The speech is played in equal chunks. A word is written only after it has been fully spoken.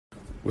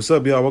What's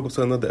up, y'all? Welcome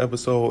to another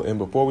episode. And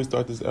before we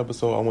start this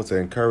episode, I want to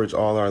encourage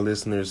all our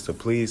listeners to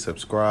please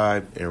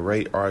subscribe and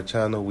rate our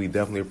channel. We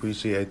definitely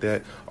appreciate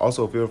that.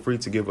 Also, feel free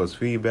to give us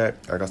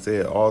feedback. Like I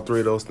said, all three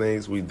of those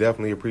things, we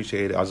definitely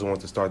appreciate it. I just want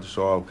to start the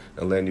show off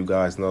and letting you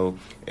guys know.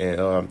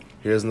 And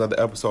here's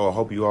another episode. I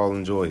hope you all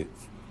enjoy it.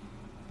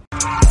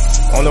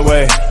 On the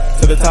way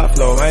to the top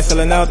floor. I ain't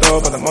selling out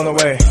though, but I'm on the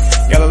way.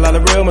 Got a lot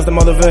of real ones to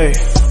motivate.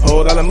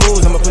 Hold all the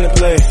moves, I'ma put in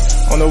play.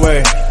 On the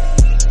way.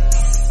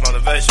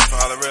 Motivation for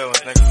all the real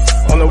ones,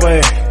 nigga. On the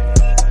way.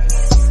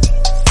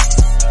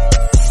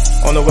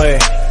 On the way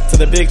to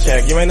the big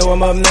check. You ain't know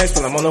I'm up next,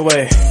 but I'm on the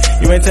way.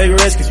 You ain't take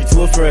risks cause you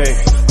too afraid.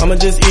 I'ma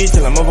just eat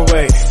till I'm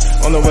overweight.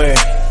 On the way.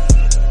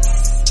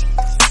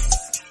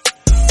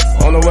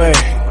 On the way.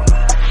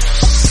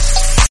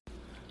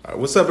 All right,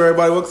 what's up,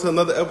 everybody? Welcome to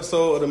another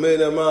episode of the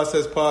Millionaire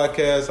Mindsets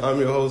Podcast. I'm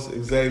your host,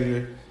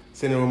 Xavier,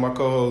 sitting with my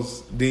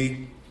co-host,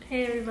 D.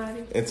 Hey,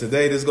 everybody. And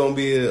today, this is gonna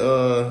be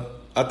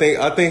I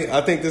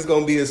think this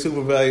gonna be a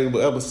super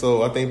valuable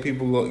episode. I think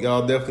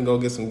y'all definitely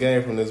gonna get some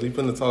game from this. We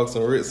finna talk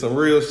some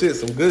real shit,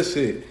 some good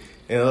shit.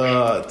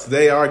 And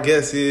today our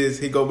guest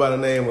he go by the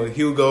name of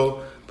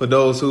Hugo. For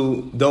those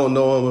who don't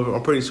know him,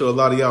 I'm pretty sure a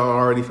lot of y'all are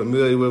already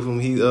familiar with him.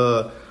 He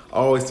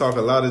always talk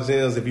a lot of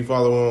gems if you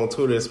follow him on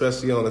Twitter,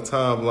 especially on the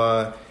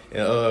timeline.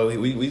 And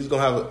we just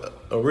gonna have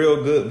a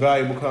real good,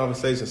 valuable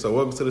conversation. So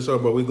welcome to the show,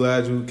 bro. We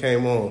glad you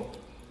came on.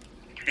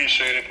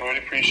 Appreciate it, bro.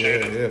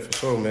 Appreciate it. Yeah, for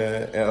sure,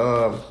 man.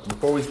 And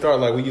before we start,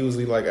 we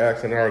usually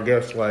asking our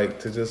guests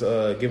to just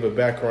give a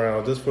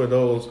background, just for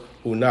those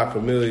who not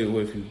familiar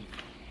with you.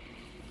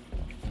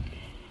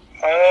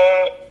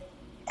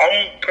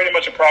 I'm pretty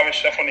much a private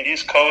chef on the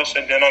East Coast,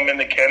 and then I'm in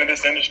the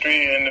cannabis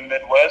industry in the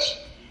Midwest,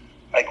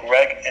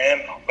 rec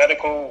and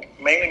medical,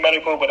 mainly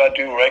medical, but I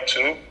do rec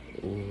too,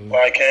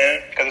 where I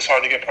can, because it's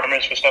hard to get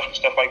permits for stuff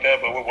like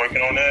that, but we're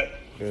working on that.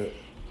 Yeah.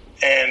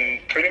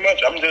 And pretty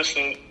much,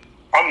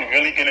 I'm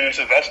really getting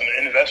into investing.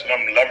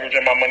 I'm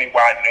leveraging my money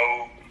where I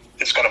know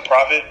it's going to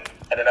profit,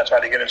 and then I try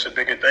to get into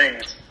bigger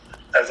things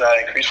as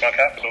I increase my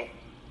capital.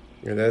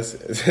 And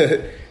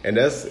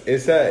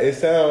it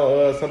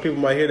sound some people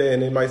might hear that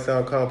and it might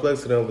sound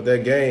complex to them, but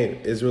that game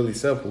is really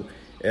simple.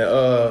 And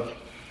I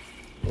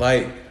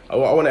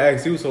want to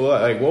ask you, so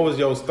what was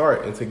your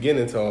start into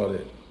getting into all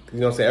that? You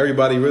know what I'm saying?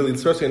 Everybody really,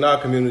 especially in our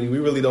community, we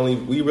really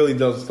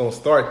don't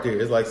start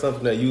there. It's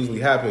something that usually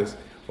happens.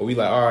 But we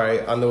all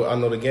right, I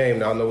know the game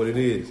now. I know what it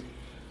is.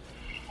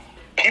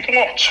 People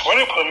on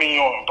Twitter put me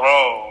on,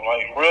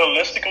 bro.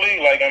 Realistically,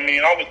 I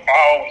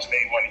always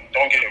made money.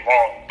 Don't get it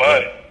wrong,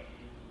 but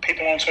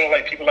people on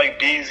Twitter, people like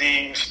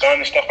BZ, Stun,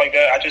 and stuff like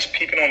that. I just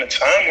peek it on the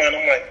timeline.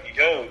 I'm like,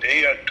 yo,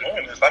 they are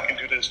doing this. I can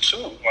do this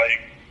too.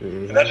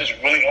 And that just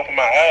really opened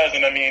my eyes.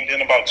 And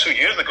then about 2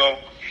 years ago,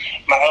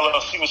 my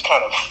LLC was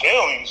kind of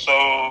failing.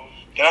 So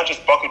then I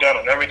just buckled down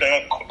on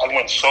everything. I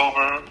went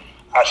sober.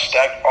 I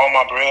stacked all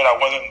my bread. I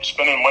wasn't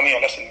spending money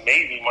unless it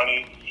made me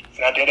money.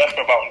 And I did that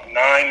for about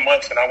 9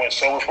 months, and I went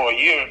sober for a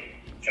year,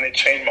 and it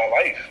changed my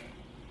life.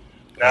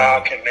 Now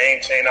I can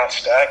maintain, I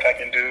stack, I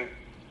can do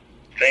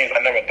things I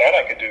never thought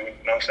I could do. You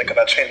know what I'm saying?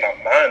 Because I changed my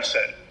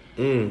mindset,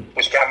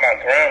 which got my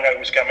ground right,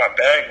 which got my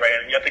bag right.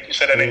 And I think you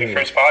said that in your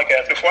first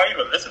podcast. Before I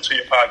even listened to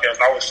your podcast,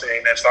 I was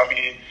saying that. So,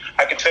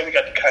 I can tell we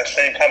got the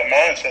same kind of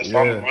mindset, so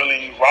I'm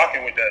really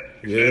rocking with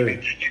that. You feel me?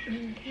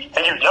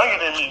 And you're younger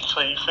than me,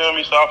 so you feel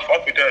me? So I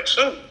fuck with that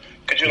too.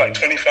 Because you're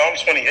 25, I'm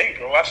 28,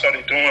 bro. I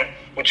started doing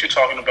what you're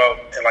talking about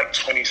in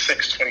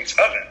 26,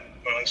 27. You know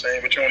what I'm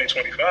saying? But you're only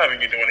 25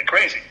 and you're doing it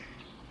crazy.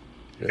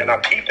 Yeah. And I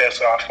peeped that,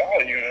 so I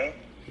follow you, man.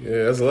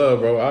 Yeah, that's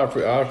love, bro.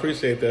 I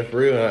appreciate that for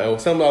real.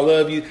 And something I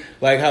love you,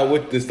 how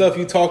with the stuff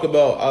you talk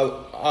about,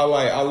 I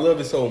love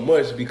it so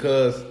much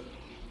because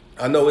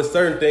I know it's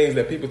certain things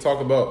that people talk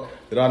about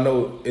that I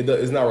know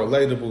it's not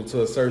relatable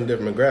to a certain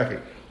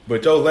demographic.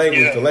 But your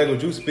language, the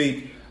language you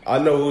speak, I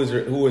know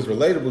who is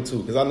relatable to,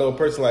 because I know a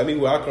person like me,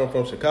 where I come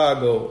from,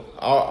 Chicago,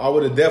 I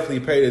would have definitely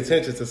paid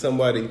attention to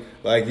somebody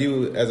like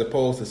you as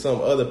opposed to some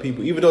other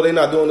people, even though they're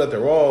not doing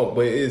nothing wrong,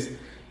 but it's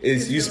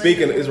you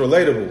speaking, it's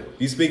relatable.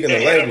 You speaking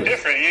the language.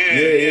 Different,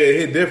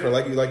 it hit different,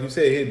 like you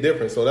said, it hit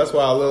different. So that's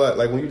why I love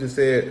when you just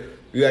said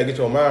you gotta get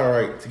your mind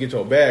right to get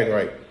your bag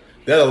right.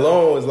 That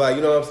alone is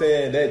you know what I'm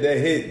saying?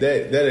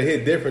 That'll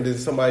hit different than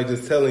somebody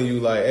just telling you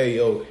hey,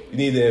 yo, you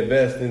need to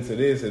invest into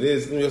this or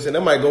this. You know what I'm saying?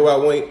 That might go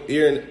out one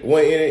ear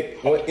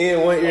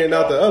and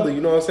out the other.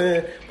 You know what I'm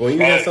saying? But when you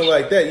hear something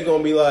like that, you're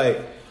gonna be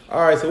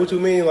all right. So what you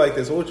mean like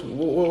this?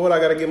 What I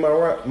gotta get my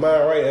mind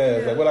right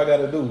as? What I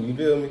gotta do? You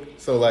feel me?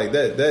 So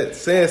that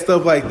saying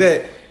stuff like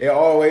that, it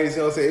always, you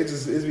know what I'm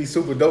saying? It be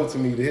super dope to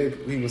me to hear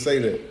people say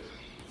that.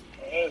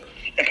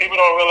 And people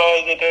don't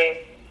realize that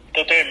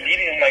they're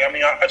medium.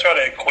 I try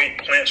to equate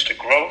plants to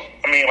growth.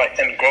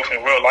 And growth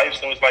in real life.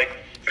 So it's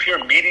if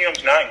your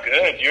medium's not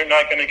good, you're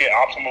not going to get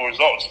optimal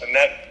results. And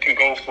that can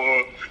go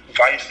for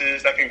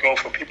vices, that can go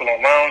for people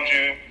around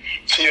you,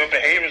 to your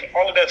behaviors.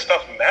 All of that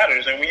stuff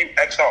matters. And when you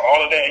X out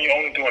all of that and you're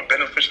only doing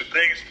beneficial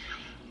things,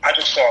 I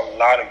just saw a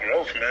lot of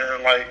growth,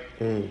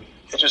 man.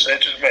 it just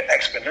went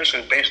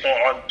exponential based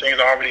on things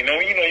I already know.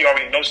 You know, you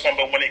already know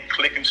something, but when it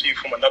click into you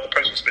from another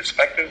person's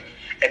perspective,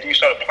 and then you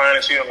start applying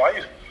it to your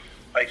life,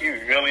 like you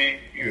really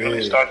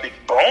start to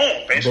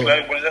boom.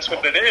 Basically, that's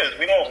what it is.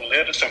 We don't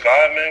live to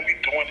survive, man. We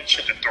doing this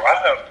shit to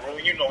thrive, bro.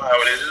 You know how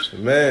it is,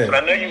 man.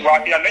 But I know you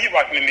rocking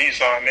the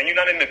Nissan, man. You're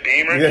not in the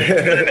Beamer,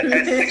 you're in the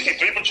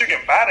S63, but you can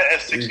buy the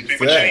S63,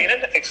 but you ain't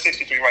in the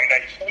X63 right now.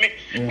 You feel me?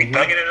 We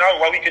thugging it out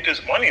while we get this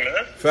money,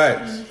 man.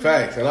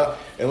 Facts,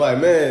 and like,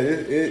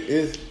 man,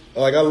 it's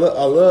like I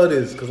love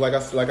this because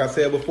like I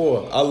said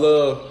before, I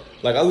love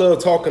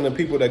talking to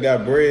people that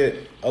got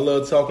bread. I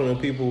love talking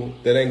to people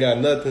that ain't got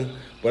nothing.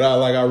 But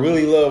I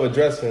really love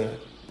addressing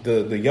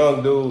the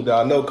young dude that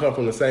I know come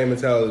from the same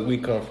mentality we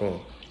come from.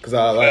 Cause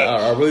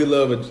I really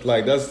love it.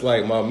 Like that's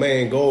like my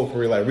main goal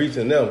for like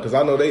reaching them. Cause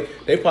I know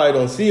they probably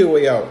don't see a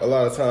way out a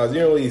lot of times.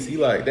 You don't really see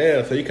like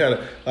damn. So you kind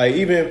of like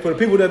even for the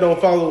people that don't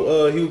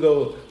follow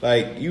Hugo,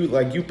 like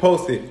you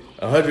posted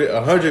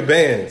 100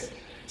 bands.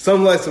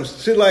 Something like some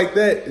shit like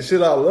that,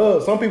 shit I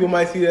love. Some people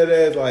might see that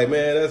as like,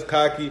 man, that's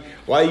cocky.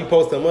 Why you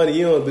posting money?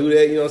 You don't do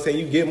that. You know what I'm saying?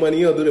 You get money,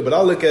 you don't do that. But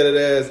I look at it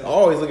as, I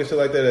always look at shit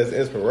like that as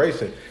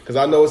inspiration. Because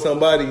I know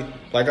somebody,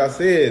 like I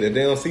said, that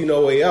they don't see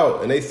no way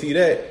out. And they see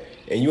that,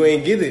 and you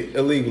ain't get it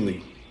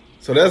illegally.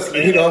 So that's,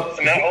 you know.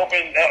 And that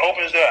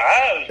opens their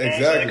eyes.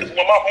 Exactly. Because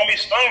when my homie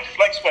Stun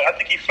flexed, I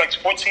think he flexed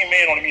 14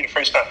 million on me the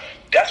first time.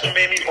 That's what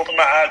made me open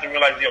my eyes and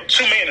realize, yo,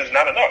 2 million is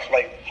not enough.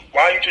 Like,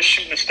 why are you just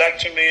shooting a stack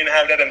 2 million and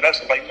have that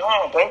investment? Like,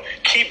 nah, bro,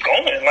 keep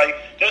going. Like,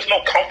 there's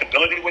no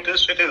comfortability with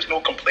this shit. There's no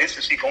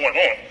complacency going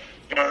on.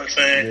 You know what I'm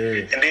saying?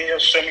 Yeah. And then he'll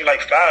show me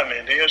like 5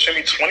 million. Then he'll show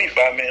me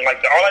 25 million.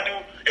 Like, all I do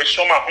is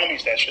show my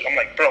homies that shit. I'm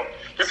like, bro,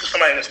 this is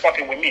somebody that's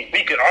fucking with me.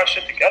 We get our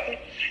shit together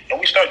and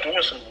we start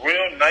doing some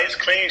real nice,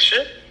 clean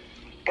shit.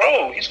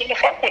 Bro, he's gonna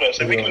fuck with us.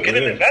 If we can get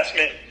an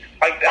investment,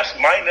 like, that's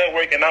my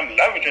network and I'm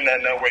leveraging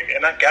that network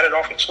and I got it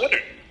off of Twitter.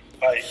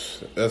 Like,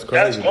 that's crazy,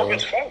 that's dope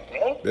as fuck,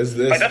 bro. That's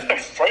the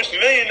first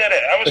million that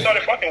ever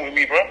started fucking with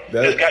me, bro.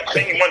 Just got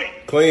clean money.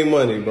 Clean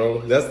money,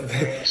 bro. That's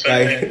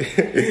like,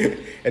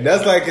 and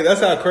that's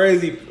how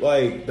crazy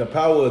like the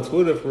power of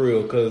Twitter for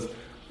real. Because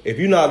if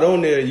you're not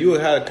on there, you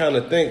would have to kind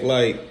of think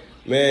like,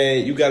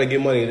 man, you got to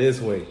get money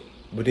this way.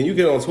 But then you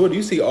get on Twitter,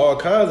 you see all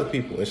kinds of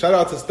people. And shout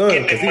out to Stun.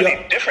 Getting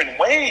money different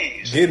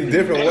ways. Getting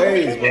different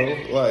ways, bro.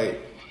 Like.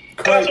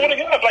 Because I swear to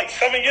God, like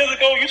 7 years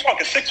ago, you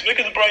talking 6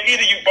 figures, bro.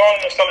 Either you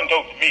balling or selling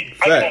dope to me.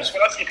 I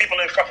see people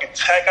in fucking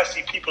tech. I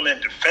see people in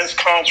defense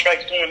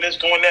contracts doing this,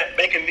 doing that,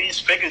 making these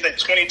figures at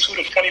 22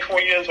 to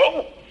 24 years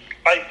old.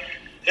 Like,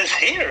 it's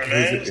here,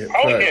 man. It's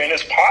out here, and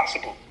it's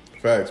possible.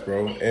 Facts,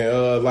 bro.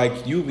 And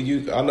like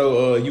you, I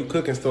know you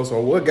cooking stuff.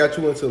 So what got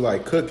you into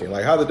like cooking?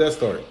 Like, how did that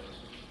start?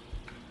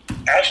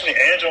 Actually,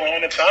 Angela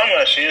on the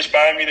timeline, she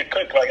inspired me to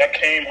cook. Like, I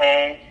came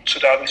home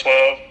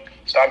 2012.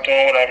 Stopped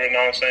doing whatever, you know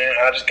what I'm saying?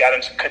 And I just got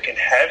into cooking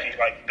heavy.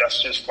 Like,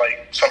 that's just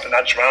like something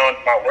I drowned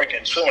my work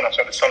into when I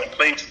started selling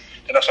plates.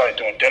 Then I started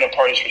doing dinner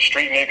parties for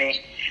street niggas.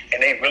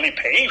 And they really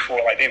paid for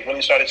it. Like, they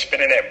really started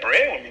spending that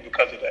bread with me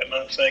because of that, you know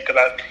what I'm saying?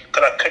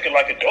 Because I cook it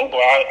like a dope boy.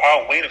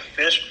 I'll weigh the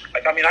fish.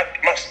 Like, I mean,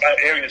 my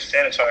area is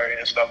sanitary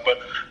and stuff, but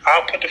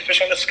I'll put the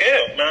fish on the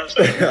scale, you know what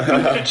I'm saying?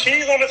 I'll put the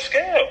cheese on the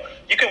scale.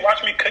 You can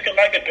watch me cook it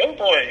like a dope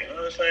boy, you know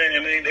what I'm saying?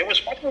 And they was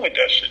fucking with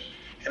that shit.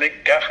 And they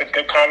got a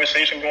good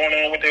conversation going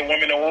on with their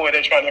women in war.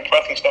 They're trying to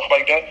impress and stuff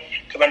like that.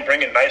 Because I'm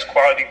bringing nice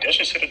quality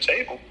dishes to the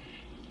table.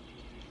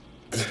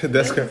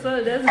 That's good.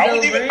 I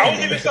was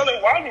even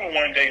selling Wagyu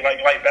one day,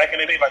 like back in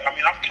the day. Like, I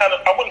mean, I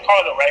wouldn't call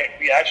it a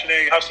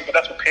reactionary hustle, but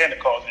that's what Panda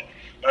calls it. You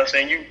know what I'm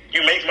saying?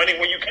 You make money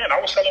when you can. I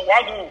was selling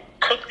Wagyu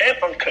cooked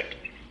and uncooked.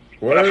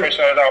 When I first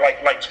started out, like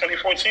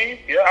 2014,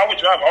 yeah, I would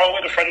drive all the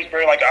way to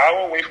Fredericksburg, like an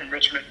hour away from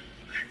Richmond,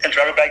 and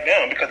drive it back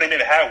down because they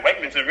didn't have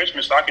Wegmans in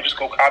Richmond, so I could just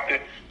go cop the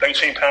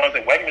 13 pounds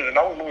at Wegmans, and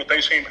I was moving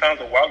 13 pounds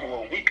of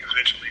Wagyu a week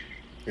eventually.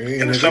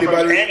 And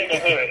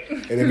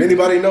if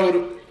anybody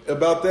know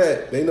about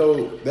that, they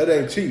know that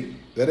ain't cheap.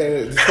 That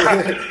ain't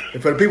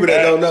for the people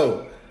that don't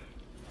know.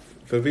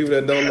 For the people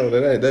that don't know,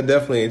 that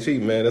definitely ain't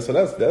cheap, man.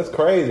 That's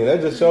crazy.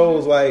 That just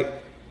shows like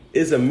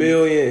it's a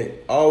million.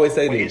 I always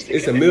say this: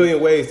 it's a million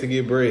ways to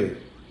get bread.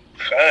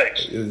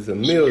 Facts. It's a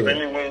million.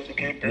 Many ways to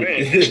get bread.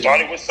 It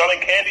started with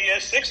selling candy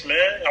at 6,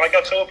 man. Like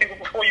I told people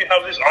before, you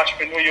have this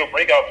entrepreneurial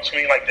breakout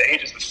between like the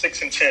ages of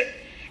 6 and 10.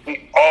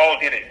 We all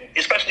did it,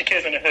 especially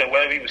kids in the hood,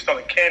 whether we were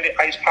selling candy,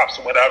 ice pops,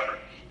 or whatever.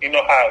 You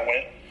know how it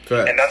went.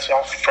 Facts. And that's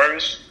our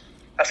first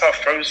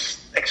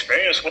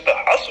experience with the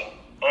hustle. You know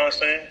what I'm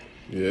saying?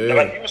 Yeah. And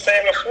like you were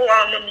saying before,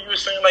 I remember you were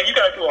saying like you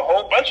gotta do a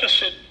whole bunch of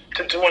shit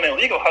to do an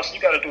illegal hustle.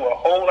 You gotta do a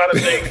whole lot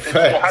of things to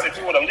know how to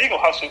do an illegal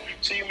hustle.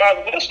 So you might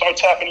as well start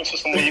tapping into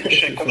some legal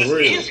shit because it's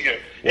easier.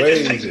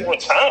 It just takes more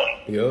time.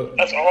 Yep.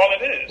 That's all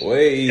it is.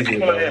 Way easier.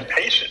 People are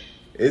impatient.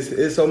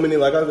 It's so many,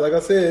 like I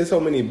said, it's so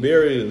many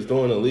barriers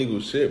doing illegal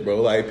shit,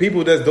 bro. Like,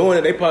 people that's doing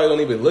it, they probably don't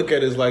even look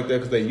at it like that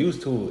because they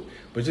used to it.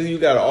 But you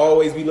gotta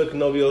always be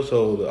looking over your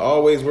shoulder,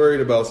 always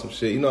worried about some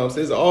shit. You know what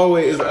I'm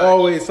saying? It's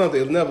always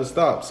something. It'll never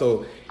stop.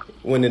 So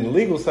when in the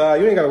legal side,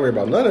 you ain't gotta worry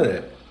about none of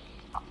that.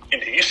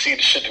 And then you see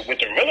the shit with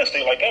the real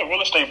estate like that.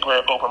 Real estate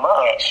bread opened my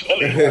eyes.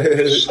 Really, like,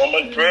 there's so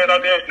much bread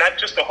out there. Not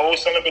just the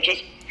wholesaling, but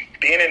just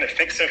being in the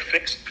fix and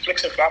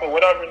flop or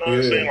whatever. You know what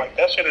I'm saying? Like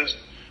that shit is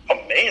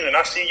amazing.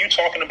 I see you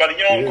talking about it.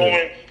 You don't go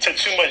into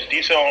too much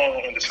detail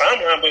on the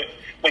timeline,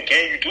 but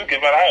game you do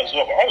give out, I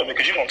absorb all of it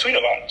because you don't tweet a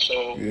lot.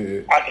 So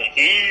I can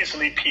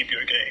easily peep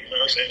your game. You know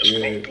what I'm saying?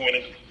 Scroll through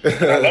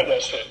it. I love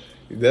that shit.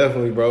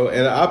 Definitely, bro.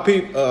 And I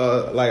peep,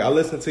 like I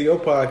listen to your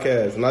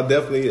podcast, and I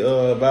definitely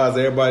advise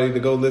everybody to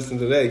go listen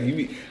to that.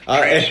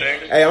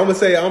 Hey, I'm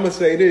gonna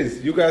say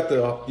this. You got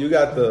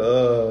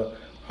the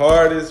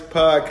hardest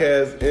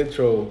podcast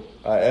intro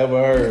I ever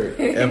heard.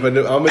 And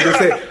I'm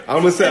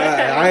gonna say,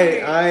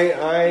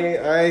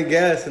 I ain't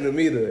gassing them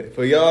either.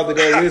 For y'all to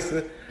go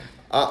listen,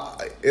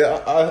 I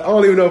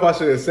don't even know if I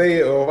should say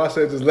it or if I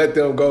should just let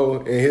them go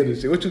and hear the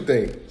shit. What you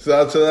think?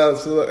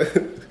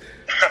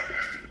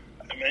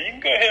 Man, you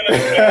can go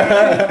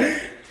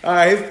ahead. All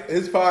right,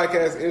 his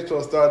podcast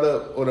intro started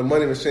up with a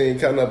money machine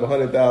counting up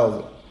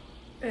 100,000.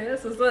 Man,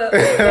 that's what's up.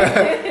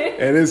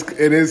 and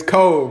it's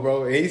cold,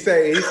 bro. And he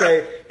say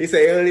it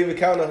don't even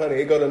count 100.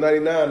 It go to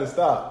 99 and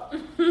stop.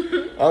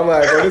 I'm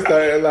like, bro, this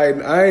thing,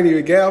 like I ain't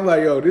even get. I'm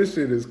like, yo, this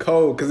shit is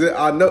cold because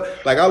I know,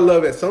 like I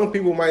love it. Some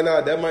people might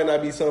not. That might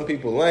not be some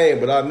people lame,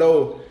 but I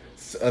know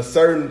a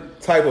certain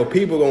type of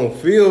people gonna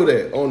feel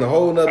that on a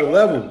whole nother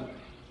level.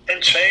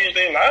 And change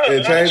their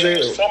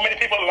lives. So many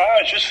people's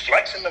lives just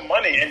flexing the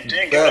money and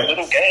then get a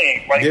little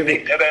game. Like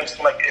that's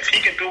like if he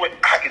can do it,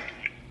 I can do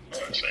it. You know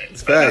what I'm saying?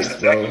 It's facts, that's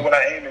exactly bro. what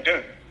I aim to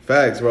do.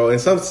 Facts, bro.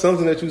 And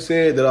something that you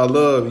said that I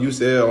love. You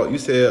said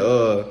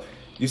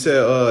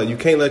you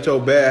can't let your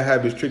bad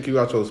habits trick you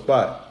out your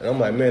spot. And I'm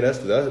like, man,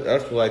 that's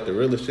like the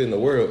realest shit in the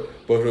world.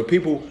 But for the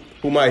people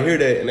who might hear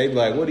that and they be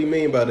like, what do you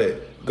mean by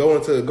that? Go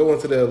into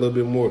that a little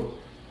bit more.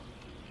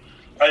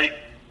 Like,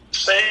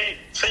 say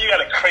you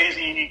got a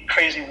crazy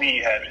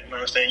weed habit. You know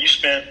what I'm saying? You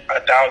spend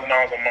 $1,000 a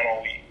month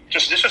on weed.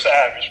 Just an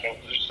average, bro.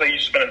 Just say you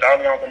spend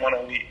 $1,000 a month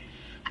on weed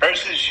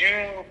versus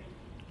you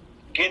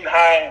getting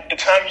high. The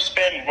time you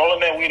spend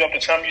rolling that weed up, the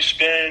time you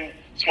spend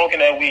smoking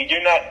that weed,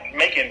 you're not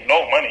making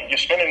no money. You're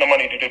spending the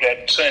money to do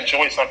that, to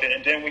enjoy something.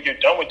 And then when you're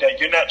done with that,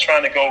 you're not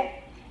trying to go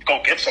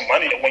get some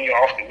money when you're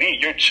off the weed.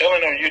 You're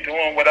chilling or you're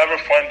doing whatever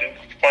fun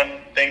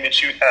thing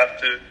that you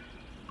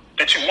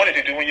wanted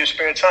to do in your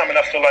spare time. And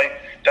I feel like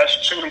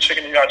that's truly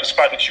checking you out the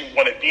spot that you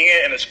want to be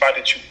in and the spot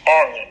that you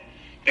are in,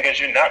 because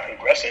you're not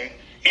progressing.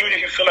 Even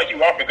if you feel like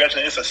you are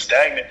progressing, it's a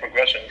stagnant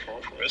progression.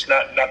 It's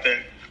not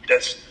nothing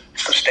that's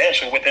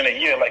substantial within a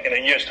year. Like in a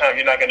year's time,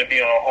 you're not going to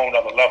be on a whole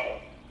other level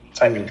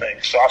type of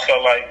thing. So I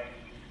feel like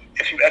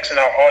if you Xing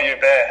out all your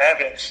bad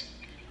habits,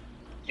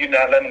 you're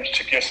not letting them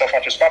check yourself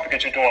out your spot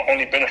because you're doing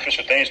only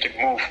beneficial things to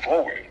move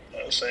forward. You know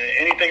what I'm saying?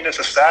 Anything that's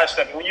a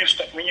sidestep, when you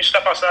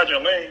step outside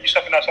your lane, you're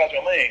stepping outside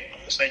your lane. You know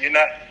what I'm saying? You're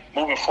not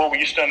moving forward.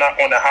 You're still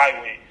not on the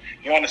highway.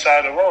 You're on the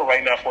side of the road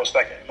right now for a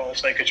second. You know what I'm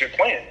saying? Because you're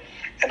playing.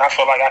 And I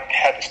feel like I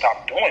had to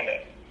stop doing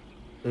that.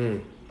 You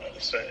know what I'm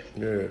saying?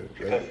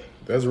 Yeah,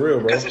 that's real,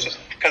 bro. Because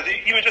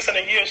even just in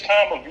a year's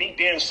time of me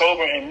being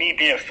sober and me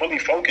being fully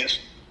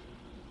focused,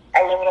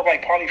 I leveled up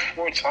like probably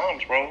 4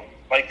 times, bro.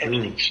 Like at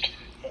least.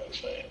 You know what I'm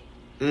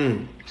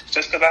saying?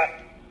 Just because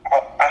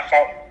I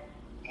felt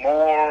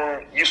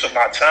more use of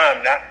my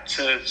time, not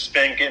to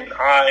spend getting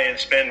high and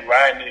spend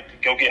riding to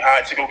go get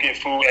high, to go get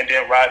food, and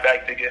then ride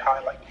back to get high.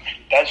 Like,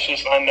 that's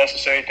just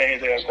unnecessary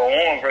things that are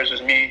going on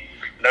versus me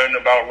learning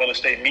about real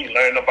estate, me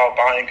learning about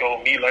buying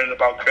gold, me learning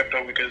about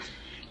crypto. Because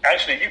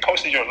actually, you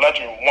posted your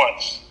ledger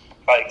once.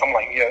 Like, I'm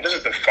like, yeah, this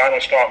is the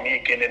final straw of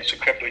me getting into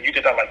crypto. You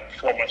did that like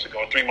 4 months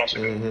ago, 3 months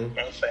ago. You know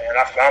what I'm saying? And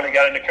I finally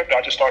got into crypto.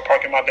 I just started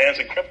parking my bands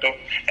in crypto,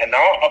 and now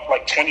I'm up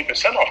like 20%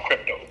 off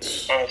crypto. You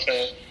know what I'm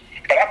saying?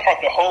 But I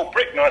parked the whole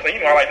brick. You know,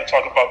 I like to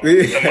talk about the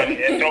money.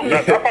 And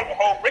I parked the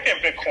whole brick in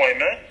Bitcoin,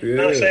 man. You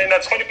know what I'm saying?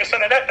 That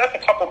 20% of that's a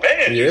couple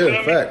bands. Yeah, you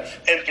know facts.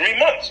 In 3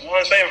 months. You know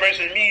what I'm saying?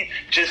 Versus me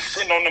just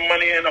sitting on the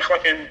money in a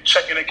fucking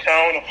checking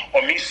account,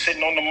 or me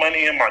sitting on the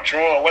money in my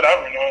drawer or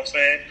whatever. You know what I'm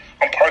saying?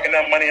 I'm parking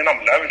that money and I'm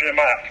leveraging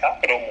my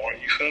capital more,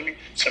 you feel me?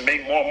 To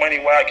make more money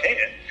where I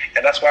can.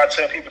 And that's why I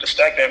tell people to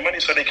stack their money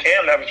so they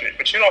can leverage it.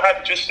 But you don't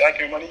have to just stack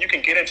your money. You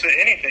can get into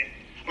anything.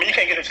 I mean, you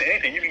can't get into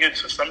anything. You can get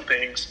into some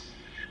things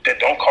that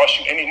don't cost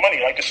you any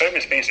money, like the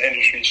service-based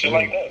industry, shit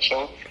like that.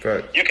 So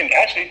you can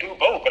actually do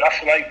both. But I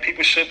feel like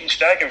people should be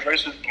stacking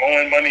versus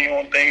blowing money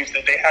on things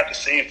that they have to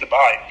save to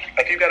buy.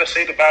 Like, you got to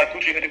save to buy a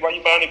Gucci hoodie. Why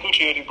you buying a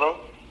Gucci hoodie, bro?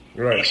 Right.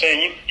 You know what I'm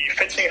saying? You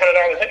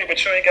 $1,500 hoodie,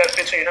 but you ain't got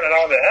 $1,500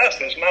 in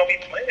assets. Now we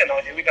playing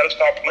out here. We got to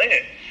start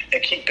playing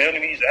and keep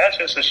building these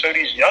assets and show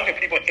these younger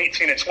people,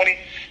 18 and 20,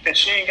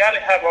 that you ain't got to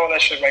have all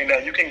that shit right now.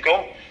 You can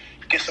go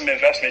get some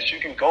investments. You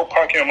can go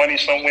park your money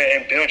somewhere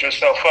and build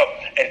yourself up,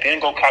 and then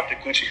go cop the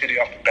Gucci hoodie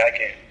off the back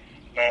end.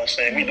 You know what I'm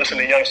saying? We listen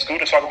to young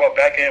Scooter talk about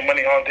back end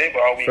money all day,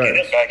 but are we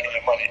getting back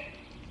end money?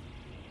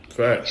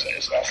 Facts.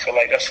 So I feel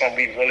like that's something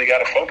we really got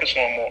to focus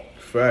on more.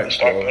 Facts,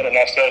 start bro. building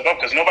ourselves up,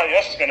 because nobody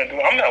else is gonna do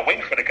it. I'm not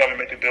waiting for the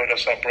government to build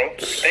us up, bro.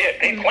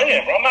 They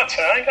playing, bro. I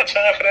ain't got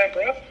time for that,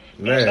 bro.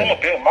 Man. I'm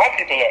gonna build my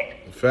people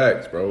up.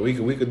 Facts, bro. We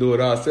could do it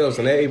ourselves,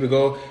 and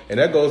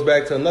that goes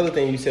back to another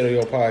thing you said on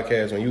your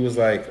podcast when you was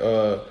like,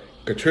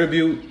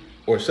 contribute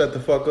or shut the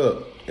fuck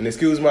up. And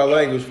excuse my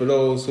language for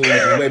those who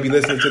may be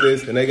listening to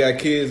this and they got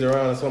kids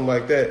around or something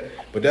like that.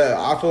 But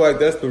I feel like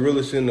that's the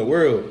realest shit in the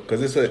world,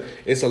 because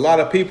it's a lot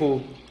of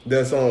people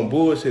that's on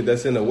bullshit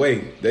that's in the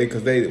way.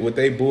 With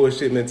they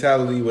bullshit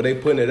mentality, where they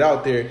putting it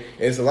out there, and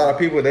it's a lot of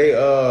people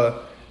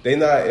they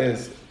not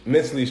as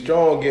mentally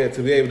strong yet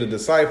to be able to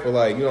decipher,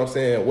 like, you know what I'm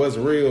saying, what's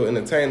real and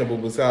attainable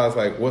besides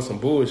like what's some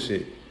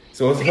bullshit.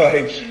 So it's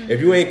like,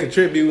 if you ain't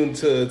contributing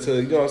to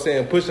you know what I'm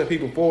saying, pushing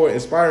people forward,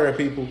 inspiring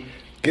people,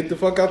 get the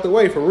fuck out the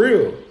way, for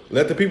real.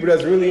 Let the people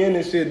that's really in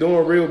this shit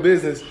doing real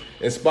business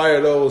inspire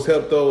those,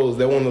 help those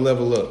that want to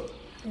level up.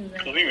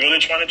 Because we really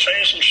trying to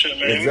change some shit,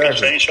 man. Exactly. We can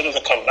change shit as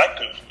a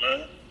collective,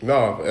 man.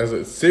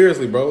 No,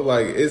 seriously, bro.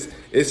 Like,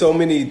 it's so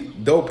many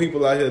dope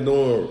people out here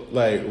doing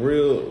like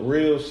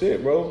real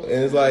shit, bro.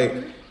 And it's like,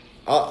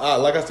 I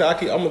like I said,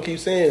 I'm gonna keep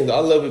saying it. I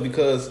love it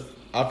because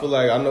I feel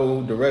like I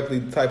know directly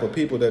the type of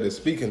people that it's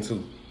speaking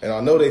to. And I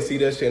know they see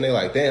that shit and they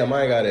like, damn,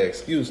 I ain't got an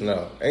excuse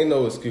now. Ain't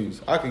no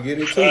excuse. I could get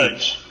it too.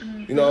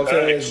 You know what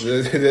I'm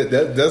saying?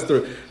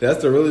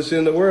 That's the realest shit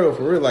in the world,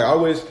 for real. Like, I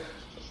wish,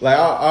 like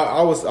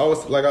I was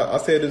like I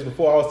said this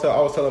before.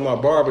 I was telling my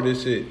barber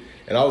this shit,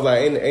 and I was like,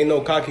 ain't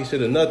no cocky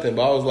shit or nothing.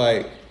 But I was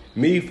like,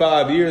 me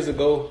 5 years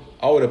ago,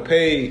 I would have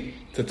paid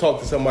to talk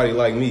to somebody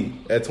like me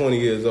at 20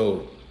 years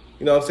old.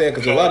 You know what I'm saying?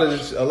 Because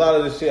a lot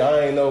of this shit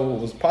I ain't know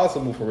was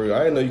possible, for real. I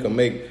didn't know you can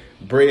make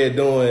bread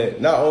doing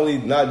not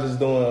just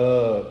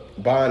doing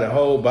buying and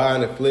hold,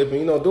 buying and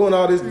flipping, you know, doing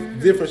all this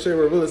different shit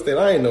with real estate.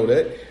 I ain't know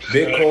that.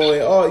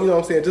 Bitcoin, all, you know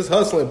what I'm saying, just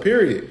hustling,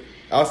 period.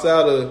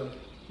 Outside of,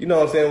 you know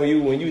what I'm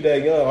saying, when you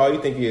that young, all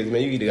you think is,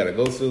 man, you either gotta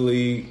go to the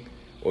league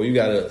or you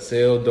gotta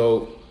sell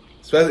dope.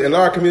 Especially in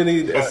our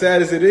community, as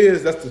sad as it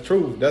is, that's the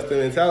truth. That's the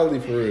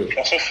mentality, for real.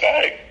 That's a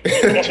fact.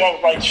 That's why I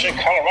was like, shit,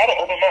 Colorado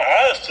opened my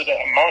eyes to the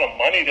amount of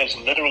money that's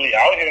literally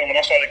out here. When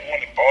I started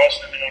going to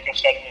Boston, and I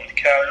started going to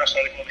Cali, and I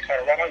started going to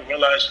Colorado, I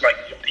realized, like,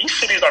 these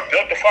cities are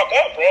built the fuck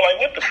up, bro.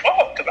 Like, what the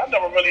fuck? Because I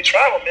never really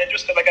traveled, man.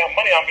 Just because I got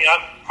money, I mean, I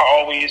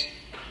always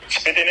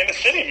spent it in the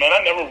city, man.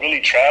 I never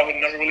really traveled,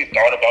 never really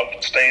thought about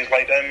things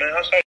like that, man.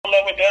 I started in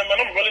love with that,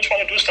 man. I'm really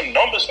trying to do some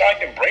numbers so I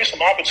can bring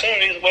some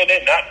opportunities where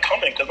they're not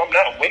coming, because I'm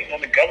not waiting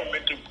on the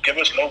government to give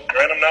us no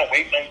grant. I'm not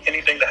waiting on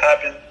anything to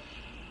happen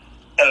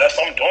unless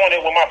I'm doing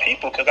it with my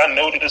people, because I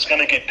know that it's going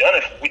to get done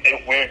if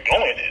we're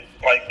doing it.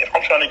 Like, if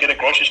I'm trying to get a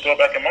grocery store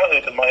back in my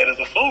hood, because my hood is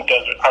a food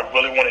desert, I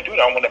really want to do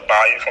that. I want to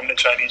buy it from the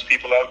Chinese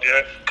people out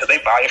there, because they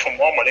buy it from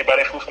Walmart. They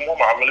buy their food from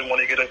Walmart. I really want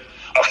to get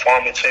a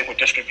farm and table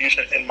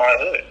distribution in my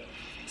hood.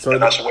 So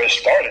and that's where it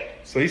started.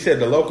 So he said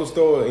the local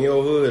store in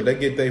your hood, they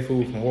get their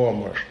food from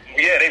Walmart.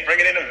 Yeah, they bring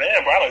it in the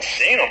van, bro. I done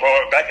seen them,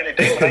 bro. Back in the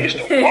day when I used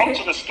to walk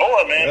to the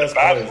store, man, to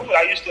buy food,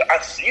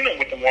 I seen them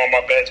with the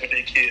Walmart bags with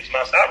their kids. And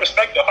I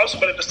respect the hustle,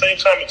 but at the same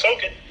time, in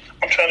token,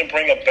 I'm trying to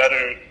bring a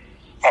better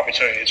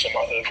opportunity to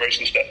my hood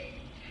versus that.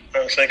 You know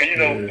what I'm saying? Because, you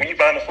know, when you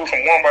buying the food from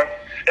Walmart,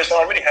 it's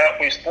already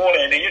halfway spoiled,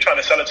 and then you're trying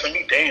to sell it to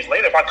me days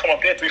later. If I come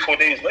up there 3-4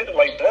 days later,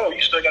 like, bro,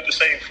 you still got the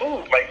same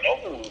food. Like,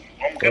 no,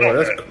 I'm good on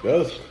that.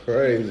 That's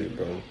crazy,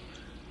 bro.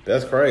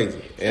 That's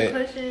crazy.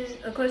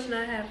 A question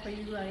I have for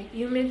you, like,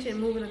 you mentioned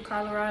moving to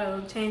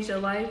Colorado changed your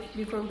life.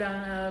 Before we got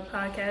on a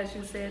podcast,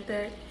 you said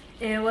that.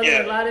 And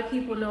whether a lot of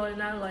people know it or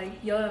not, like,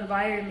 your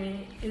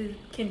environment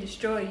can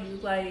destroy you.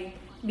 Like,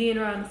 being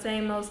around the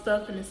same old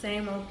stuff and the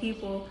same old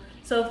people.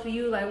 So for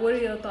you, like, what are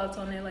your thoughts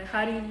on that? Like,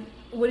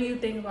 what do you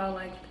think about,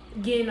 like,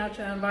 getting out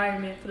your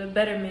environment for the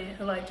betterment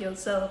of, like,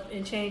 yourself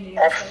and changing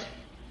yourself?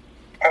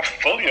 I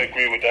fully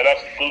agree with that. I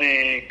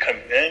fully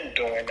commend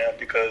doing that,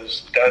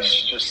 because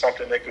that's just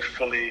something that could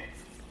fully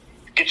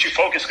get you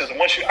focused. Because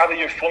once you're out of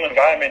your full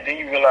environment, then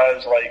you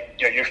realize, like,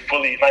 you're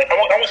fully, like, I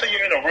won't say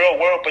you're in a real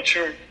world, but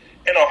you're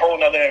in a whole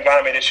nother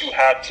environment that you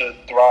have to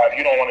thrive.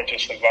 You don't want to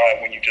just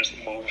survive when you just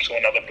move to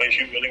another place.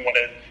 You really want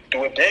to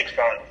do it big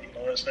time. You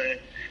know what I'm saying?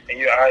 And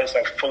your eyes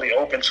are fully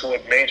open to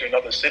a major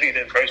another city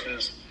than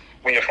versus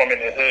where you're from in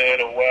the hood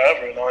or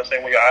wherever. You know what I'm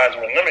saying? Where your eyes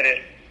were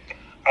limited.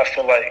 I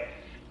feel like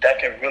that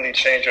can really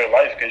change your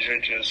life, because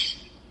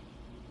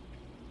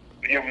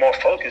you're more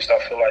focused, I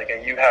feel like,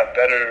 and you have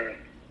better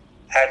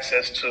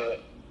access to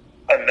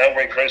a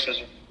network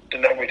versus the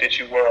network that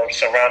you were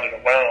surrounded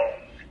around,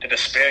 the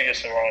despair you're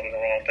surrounded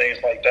around, things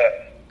like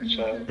that.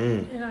 So,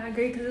 and I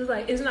agree, because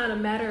it's not a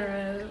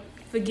matter of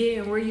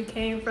forgetting where you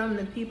came from,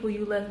 the people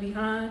you left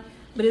behind,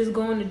 but it's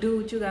going to do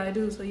what you gotta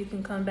do so you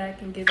can come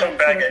back and get back to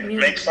the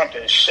community. Make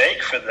something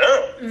shake for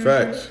them.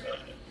 Facts.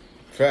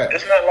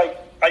 It's not like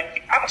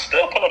I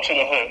still pull up to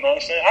the hood, you know what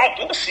I'm saying? I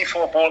do the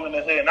C4 ball in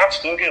the hood, and I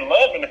still get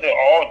love in the hood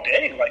all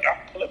day. Like, I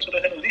pull up to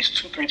the hood at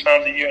least 2-3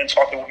 times a year and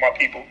talking with my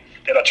people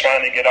that are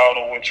trying to get out,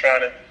 or we're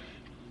trying to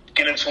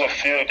get into a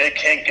field. They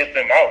can't get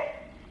them out.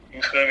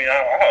 You feel me?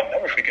 I'll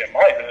never forget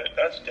my hood.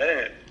 That's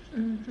dead.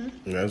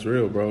 Mm-hmm. That's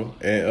real, bro.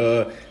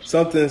 And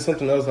something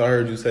else I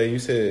heard you say. You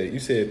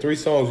said 3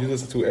 songs you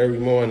listen to every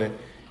morning.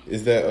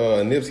 Is that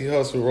Nipsey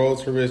Hussle, Road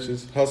to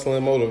Riches, Hustle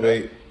and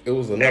Motivate? It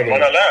was another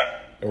one.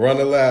 and run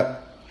the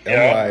lap. And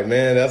I'm like,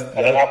 man, that's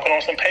and then I put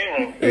on some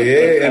payroll.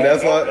 Yeah, and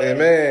that's what, and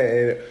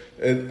man.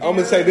 And I'm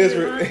gonna say this.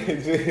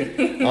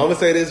 I'm gonna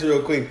say this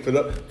real quick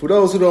for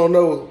those who don't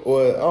know,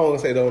 or I don't wanna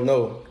say don't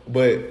know,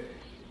 but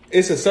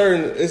it's a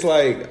certain. It's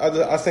like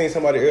I seen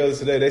somebody earlier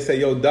today. They say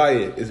your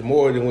diet is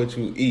more than what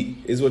you eat.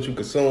 It's what you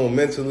consume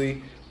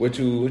mentally, what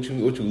you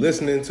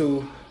listening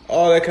to,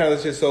 all that kind of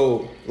shit.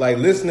 So like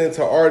listening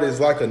to artists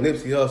like a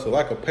Nipsey Hussle,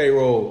 like a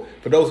Payroll.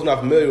 For those who are not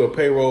familiar with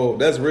Payroll,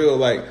 that's real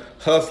like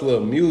hustler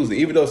music.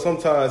 Even though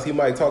sometimes he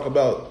might talk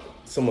about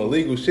some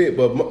illegal shit,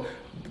 but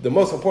the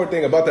most important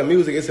thing about that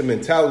music is a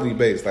mentality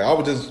based. Like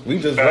we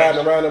just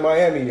riding around in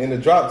Miami in the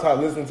drop top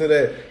listening to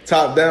that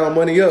Top Down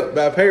Money Up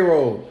by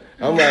Payroll.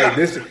 I'm like,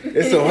 it's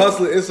some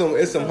hustler, it's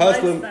some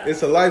hustling,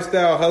 it's a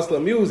lifestyle hustler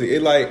music.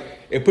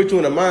 It puts you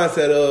in a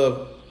mindset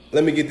of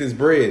let me get this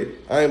bread.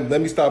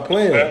 Let me stop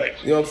playing. Right.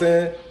 You know what I'm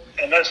saying?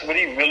 And that's what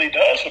he really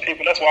does for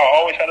people. That's why I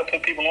always try to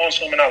put people on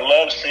to him, and I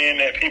love seeing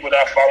that people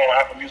that I follow on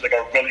Apple Music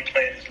are really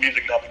playing his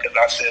music now because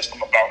I said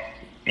something about him.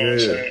 You know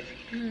what I'm saying?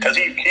 Because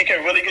he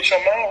can really get your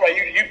mind right.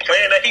 You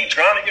playing that, he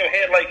drowning your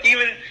head. Like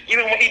even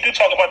when he do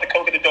talk about the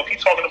coke and the dope, he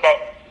talking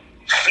about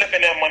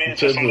flipping that money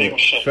into some legal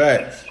shit.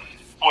 Facts.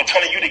 Or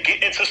telling you to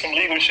get into some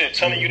legal shit,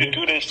 telling you to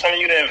do this,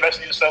 telling you to invest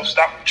in yourself,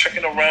 stop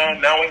tricking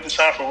around. Now ain't the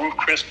time for Ruth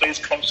Chris, please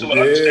come to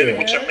understanding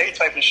with your mate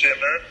type of shit,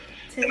 man.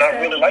 And I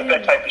really like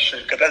that type of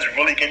shit because that's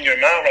really getting your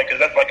mind right. Because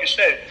that's like you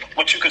said,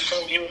 what you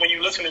consume even when you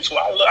listening to.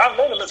 I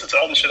love to listen to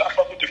other shit. I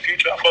fuck with the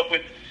Future. I fuck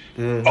with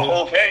a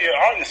whole variety of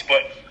artists,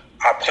 but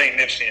I play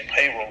Nipsey and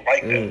Payroll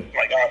like that.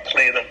 Like I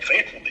play them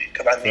faithfully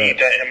because I need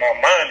that in my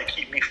mind to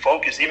keep me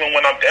focused, even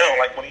when I'm down.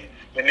 Like when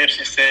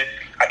Nipsey said,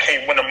 "I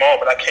can't win them all,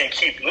 but I can't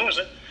keep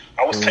losing."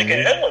 I was taking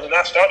L's and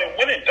I started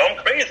winning. Dumb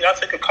crazy. I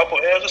take a couple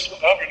L's, just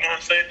whatever. You know what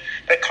I'm saying?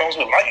 That comes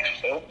with life.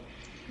 So.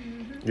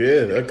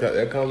 Yeah,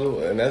 that comes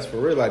with, and that's for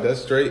real. Like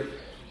that's straight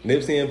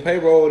Nipsey and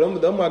Payroll.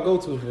 Them my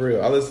go-to for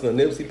real. I listen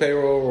to Nipsey,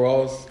 Payroll,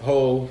 Ross,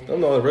 Hov.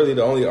 I'm not really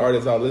the only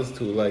artists I listen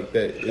to like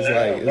that.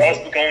 It's Ross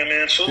be going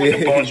in too with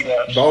the boss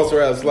raps. Boss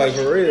raps, like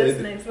for real. That's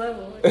next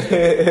level.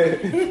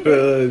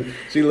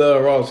 She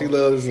love Ross. She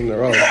loves listening to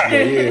Ross.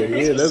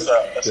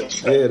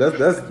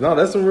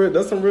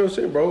 That's some real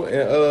shit, bro.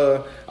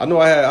 And I know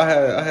I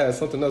had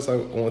something else I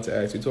wanted to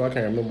ask you too. I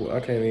can't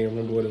even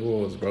remember what it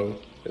was, bro.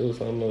 It was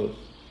something else.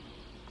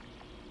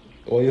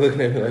 Well, you looking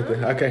at me like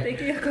that? I can't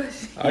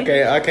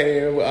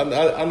even.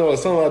 I know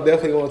it's something I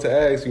definitely want to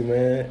ask you,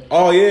 man.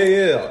 Oh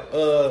yeah.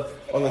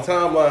 On the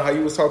timeline, how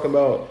you was talking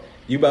about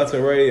you about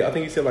to raise? I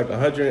think you said like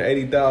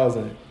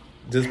 180,000.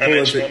 Just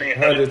pulling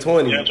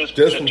 120. Yeah, just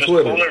from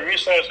Twitter. Pulling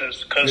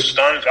resources because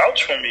Stun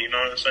vouched for me. You know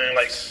what I'm saying?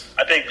 Like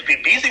I think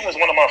BZ was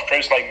one of my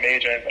first like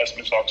major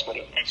investments on Twitter.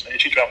 You know what I'm saying?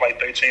 She dropped like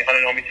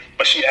 1,300 on me,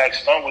 but she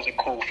asked Stun was it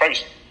cool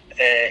first,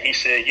 and he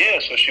said yeah,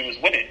 so she was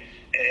with it.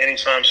 And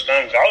anytime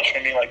Stun vouched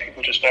for me, like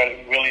people just started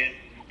really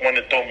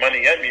wanting to throw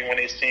money at me when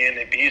they seeing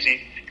that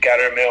BZ got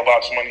her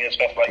mailbox money and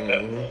stuff like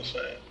that. You know what I'm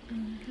saying?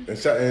 And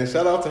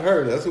shout out to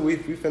her. That's who we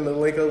finna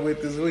link up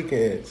with this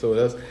weekend. So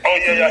that's that's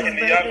what's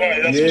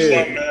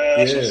up, man.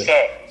 That's what's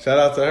up. Shout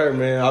out to her,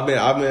 man. I've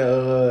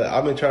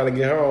been trying to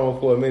get her on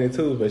for a minute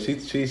too, but she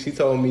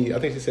told me I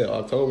think she said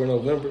October,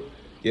 November.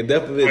 Yeah,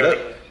 definitely.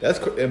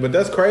 But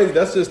that's crazy.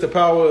 That's just the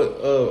power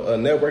of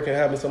networking,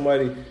 having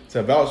somebody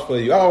to vouch for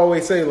you. I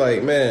always say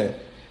like, man,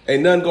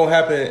 ain't nothing gonna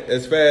happen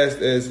as fast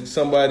as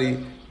somebody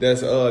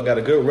that's got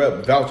a good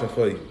rep vouching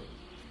for you.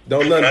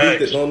 Don't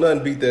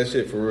nothing beat that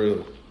shit for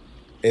real.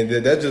 And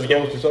that just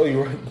goes to show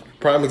you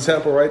prime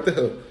example right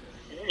there.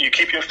 You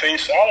keep your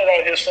face solid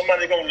out here,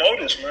 somebody gonna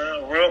notice,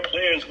 man. Real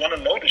players gonna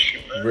notice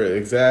you, man. Right,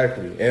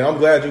 exactly. And I'm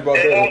glad you brought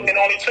that up. It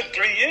only took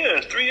 3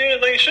 years. 3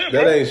 years ain't shit,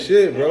 bro. That ain't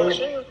shit, bro.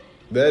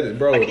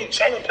 Bro. I keep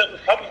telling people, a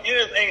couple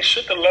years ain't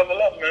shit to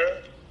level up,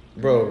 man.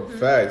 Bro,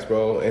 facts,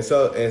 bro. And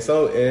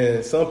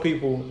some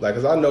people, like,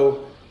 cause I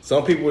know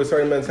some people with a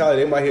certain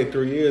mentality, they might hit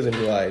 3 years and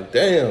be like,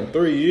 damn,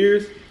 3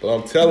 years? But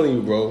I'm telling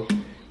you, bro,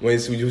 when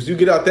you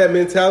get out that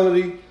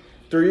mentality,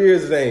 3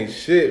 years it ain't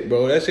shit,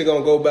 bro. That shit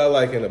gonna go by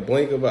like in a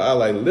blink of an eye,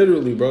 like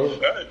literally, bro.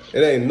 It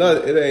ain't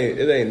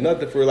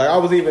nothing for like I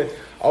was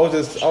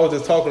just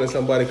talking to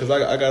somebody because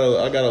I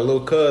got a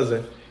little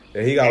cousin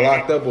and he got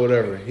locked up or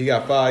whatever. He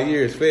got 5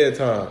 years fed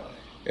time.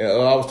 And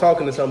I was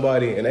talking to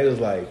somebody and they was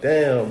like,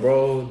 damn,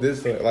 bro,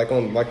 this like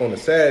on the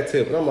sad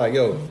tip. And I'm like,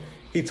 yo,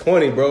 he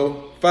 20,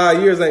 bro.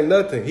 5 years ain't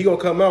nothing. He gonna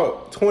come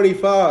out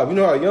 25. You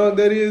know how young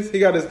that is? He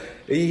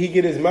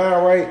get his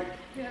mind right.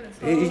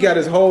 He got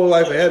his whole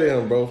life ahead of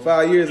him, bro.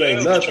 5 years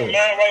ain't nothing. Your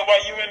mind right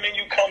while you and then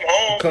you come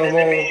home. I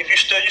mean, if you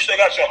still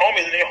got your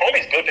homies, and your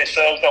homies built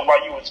themselves up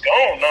while you was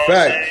gone. Know what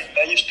I'm saying?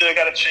 Now you still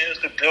got a chance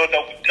to build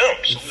up with them.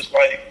 So it's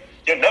like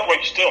your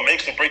network still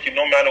makes or break you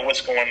no matter what's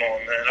going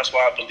on, man. That's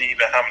why I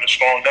believe in having a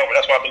strong network.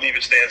 That's why I believe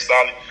in staying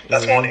solid.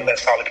 That's why I only let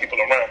solid people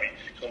around me.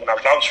 Because when I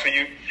vouch for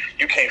you,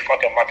 you can't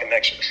fuck up my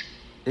connections.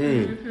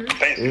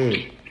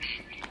 Basically.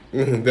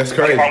 That's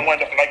crazy.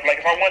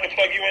 Like if I wanted to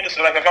plug you in,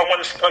 like if I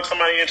wanted to plug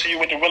somebody into you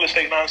with the real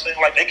estate, you know what I'm saying?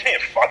 Like they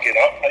can't fuck it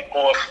up, like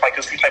or if like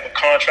it's some type of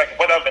contract,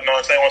 whatever, you know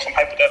what I'm saying, or some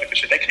hypothetical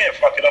shit. They can't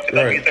fuck it up because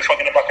that means they're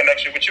fucking up my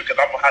connection with you. Because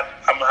I'm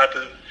gonna have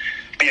to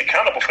be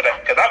accountable for that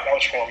because I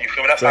vouch for them. You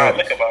feel me? That's how I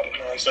think about it.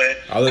 You know what I'm saying?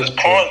 Because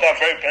pawns got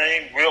very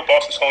brain, real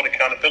bosses hold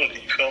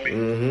accountability. You feel me?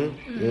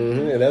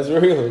 And that's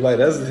real. Like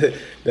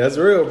that's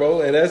real,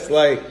 bro. And that's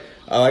like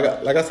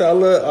I said, I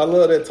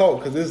love that talk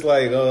because it's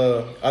like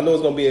I know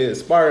it's gonna be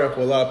inspiring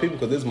for a lot of people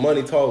because it's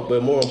money talk,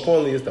 but more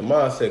importantly, it's the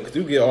mindset. Because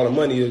you get all the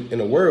money in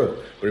the world,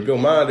 but if your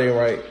mind ain't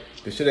right,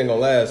 the shit ain't gonna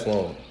last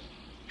long.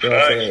 You know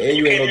what I'm saying? And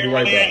you ain't gonna be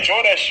right back.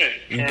 Enjoy that shit.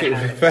 You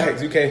can't,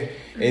 facts. You can't.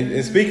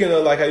 And speaking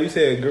of like how you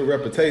said, good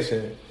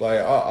reputation. Like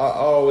I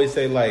always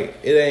say, like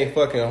it ain't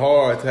fucking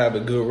hard to have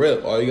a good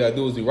rep. All you gotta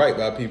do is do right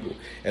by people.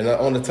 And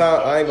on the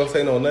time, I ain't gonna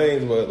say no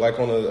names, but like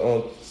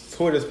on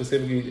Twitter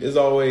specifically, it's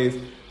always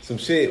some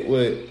shit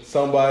with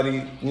somebody,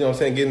 you know what I'm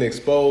saying, getting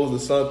exposed or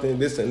something,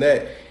 this and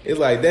that. It's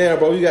like, damn,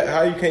 bro,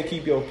 how you can't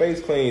keep your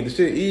face clean? The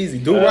shit easy.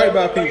 Do right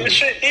by people. This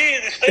shit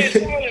easy. Stay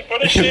solid, bro.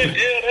 This shit, that's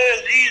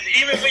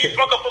easy. Even when you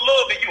fuck up a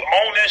little bit, you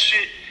own that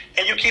shit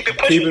and you keep it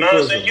pushing. You know what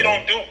I'm saying? You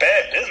don't do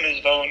bad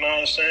business, though. You know what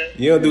I'm saying?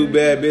 You don't do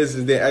bad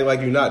business, then act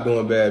like you're not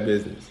doing bad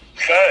business.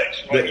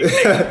 Facts. Like, you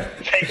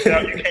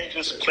can't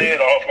just play it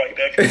off like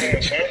that.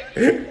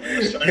 You know what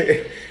I'm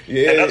saying?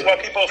 Yeah. And that's why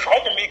people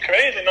fucking me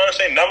crazy, you know what I'm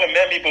saying? Never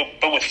met me,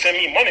 but would send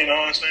me money, you know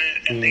what I'm saying?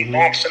 And they know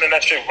I'm sending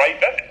that shit right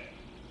back.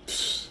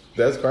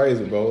 That's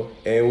crazy, bro.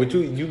 And with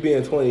you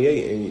being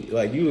 28 and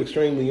like you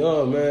extremely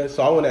young, man.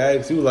 So I want to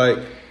ask you, like,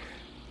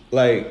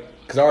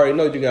 because I already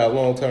know you got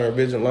long-term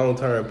vision,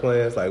 long-term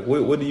plans. Like,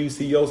 what do you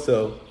see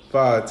yourself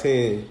 5,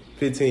 10,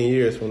 15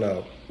 years from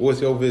now?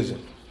 What's your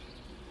vision?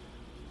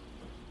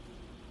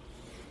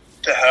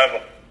 To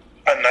have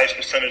a nice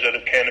percentage of the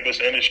cannabis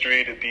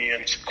industry, to be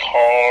in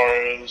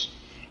cars,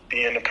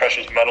 be in the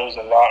precious metals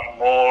a lot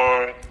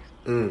more,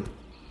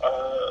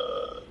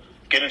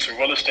 get into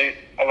real estate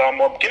a lot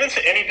more, get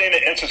into anything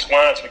that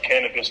intertwines with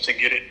cannabis to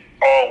get it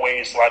all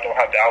ways so I don't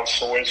have to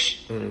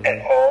outsource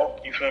at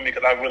all. You feel me?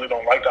 Because I really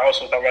don't like to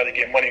outsource. I'd rather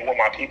get money with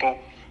my people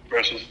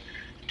versus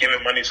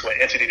giving money to an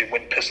entity that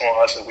wouldn't piss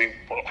on us if we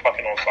were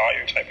fucking on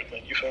fire type of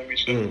thing. You feel me?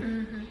 So,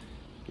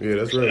 yeah,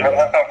 that's right.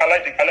 I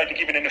like to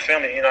keep it in the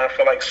family. You know, I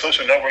feel like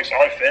social networks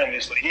are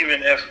families. So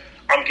even if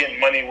I'm getting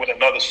money with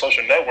another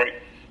social network,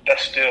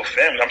 that's still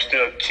family. I'm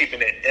still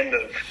keeping it in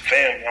the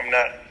family. I'm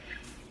not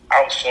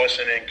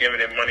outsourcing and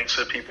giving it money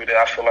to people that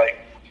I feel like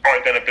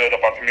aren't going to build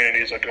up our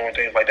communities or doing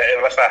things like that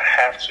unless I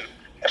have to.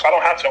 If I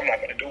don't have to, I'm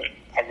not going to do it.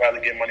 I'd rather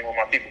get money with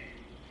my people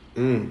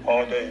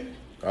all day.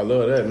 I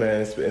love that,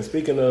 man. And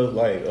speaking of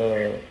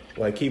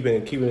like keeping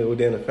it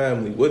within the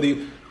family,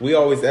 we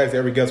always ask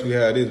every guest we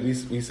have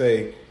this. We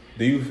say,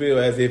 do you feel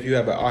as if you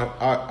have an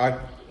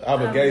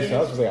obligation? I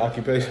was going to say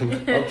occupation.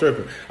 I'm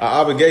tripping. An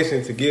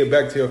obligation to give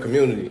back to your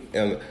community,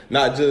 and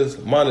not just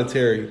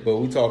monetary, but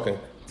we talking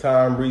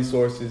time,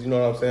 resources. You know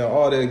what I'm saying?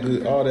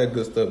 All that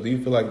good stuff. Do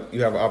you feel like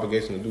you have an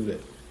obligation to do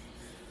that?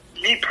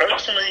 Me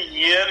personally,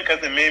 yeah,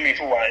 because it made me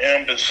who I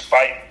am,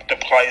 despite the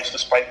plights,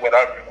 despite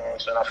whatever. You know what I'm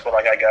saying? I feel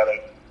like I gotta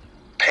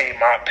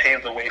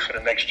pave the way for the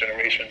next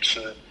generation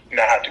to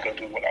not have to go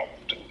do what I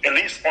want to do, at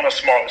least on a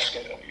smaller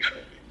scale. You feel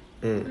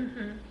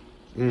me?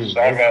 So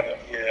I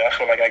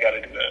feel like I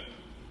gotta do that.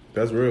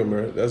 That's real,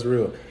 man. That's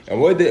real. And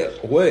what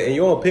in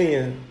your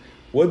opinion,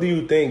 what do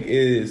you think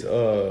is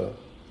the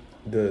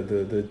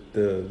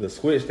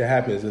switch that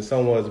happens in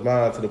someone's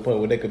mind to the point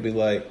where they could be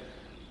like,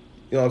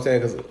 you know what I'm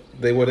saying? Because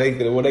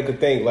they could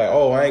think like,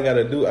 oh, I ain't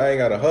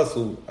gotta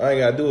hustle, I ain't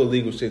gotta do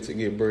illegal shit to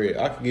get bread.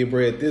 I can get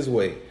bread this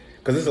way.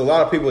 Because there's a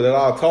lot of people that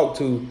I'll talk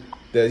to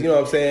that, you know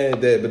what I'm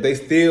saying, but they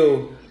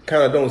still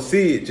kind of don't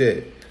see it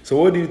yet. So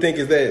what do you think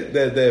is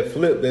that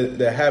flip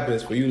that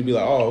happens for you to be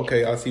like, oh,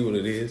 okay, I see what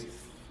it is?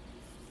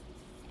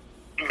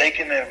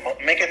 Making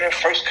their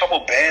first couple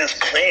bands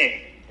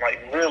clean, like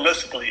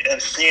realistically,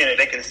 and seeing that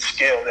they can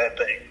scale that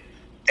thing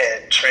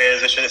and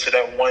transition into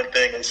that one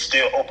thing and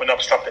still open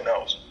up something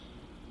else.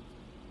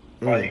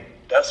 Like,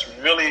 that's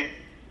really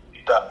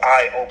the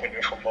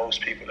eye-opener for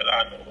most people that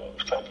I know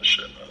of type of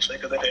shit.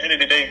 Because at the end of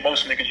the day,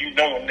 most niggas, you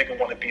know, a nigga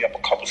want to be up a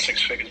couple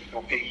 6 figures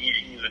before he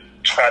either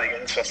try to get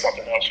into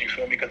something else, you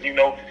feel me? Because, you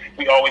know,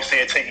 we always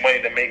say it take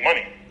money to make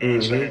money. You know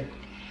what I'm saying?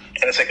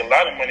 And it take a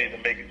lot of money to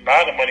make a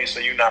lot of money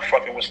so you're not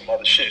fucking with some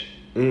other shit.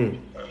 You know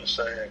what I'm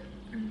saying?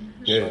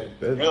 Yeah.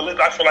 So, really,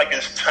 I feel like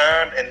it's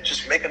time and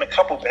just making a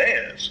couple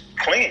bands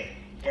clean.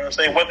 You know what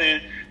I'm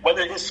saying?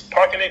 Whether it's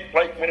parking it,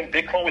 like when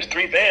Bitcoin was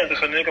 3 bands,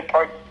 if a nigga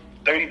parked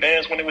 30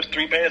 bands when it was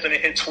 3 bands and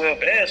it hit 12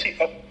 bands, he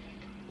up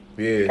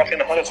fucking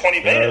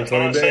 120 bands. You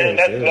know what I'm saying?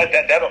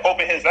 That'll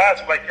open his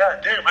eyes. Like,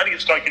 God damn, I need to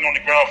start getting on the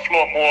ground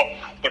floor more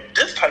with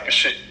this type of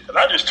shit. Because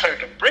I just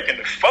turned the brick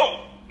into 4.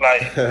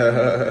 Like,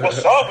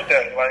 what's up with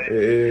that? Like,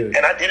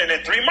 and I did it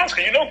in 3 months.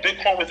 Because, you know,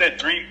 Bitcoin was at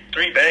 3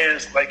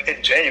 bands, like,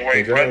 in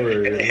January.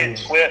 And it hit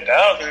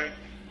 12,000,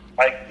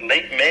 like,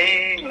 late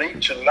May, late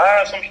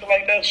July, something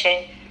like that. So,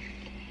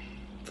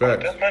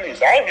 Correct. That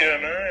money's out here,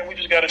 man. We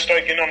just got to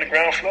start getting on the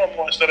ground floor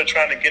more instead of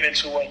trying to get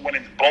into it when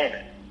it's booming.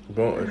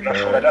 And I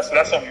feel like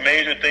that's a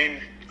major thing,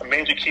 a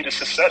major key to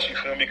success, you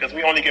feel me? Because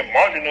we only get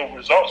marginal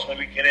results when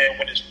we get in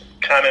when it's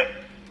kind of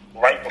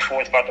right before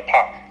it's about to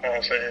pop. You know what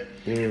I'm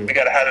saying? We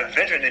got to have a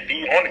vision to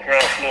be on the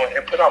ground floor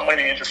and put our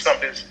money into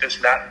something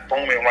that's not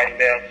booming right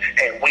now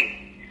and wait.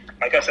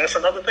 Like I said, that's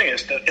another thing.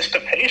 It's the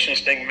patience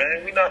thing,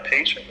 man. We not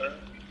patient, man.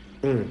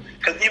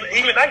 Because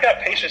even I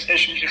got patience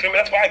issues, you feel me?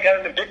 That's why I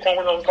got into Bitcoin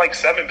when it was like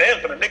 7 bands,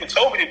 but a nigga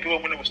told me to do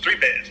it when it was 3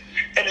 bands.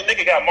 And the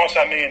nigga got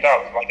multi-million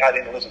dollars. Like, I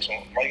didn't listen to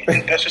him. Like,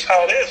 that's just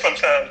how it is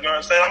sometimes, you know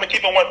what I'm saying? I'm going to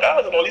keep it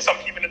 1,000, or at least I'm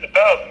keeping it 1,000,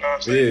 you know what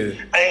I'm saying?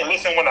 Yeah. I ain't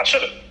listening when I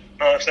should have, you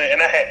know what I'm saying?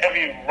 And I had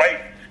every right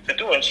to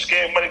do it.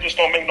 Scared money just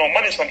don't make no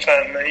money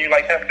sometimes, man. You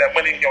like having that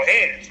money in your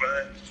hands,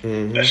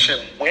 man. That shit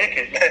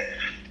wicked, man.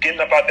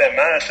 Getting up out that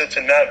mindset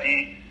to not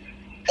be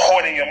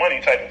hoarding your money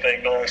type of thing,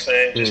 you know what I'm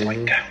saying? Just like,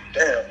 God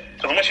damn.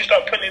 Because once you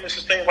start putting into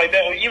things like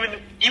that, or even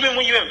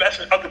when you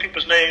invest in other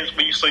people's names,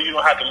 so you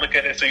don't have to look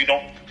at it, so you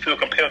don't feel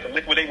compelled to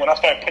liquidate. When I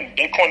started putting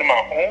Bitcoin in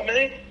my own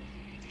name,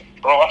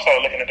 bro, I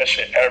started looking at that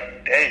shit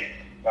every day.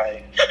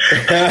 Like,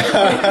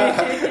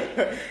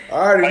 I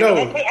already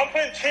know. I'm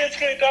putting $10,000 in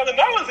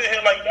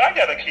here. Like, I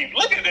gotta keep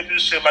looking at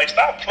this shit. Like,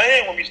 stop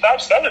playing with me.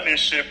 Stop selling this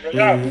shit, bro.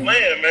 Y'all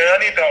playing, man. I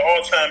need that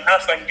all-time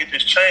house so I can get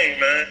this chain,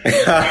 man.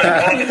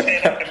 I'm on the chain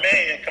off the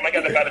main income. I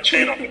gotta buy the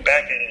chain off the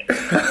back end.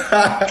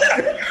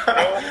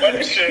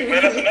 Funny shit,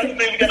 man. That's another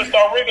thing we gotta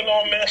start rigging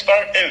on, man.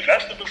 Start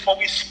investing before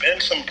we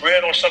spend some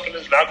bread on something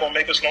that's not gonna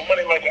make us no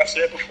money. Like I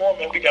said before,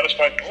 man, we gotta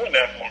start doing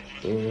that more.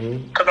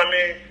 Because I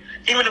mean,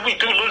 even if we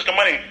do lose the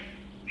money,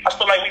 I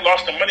feel like we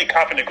lost the money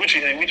copping the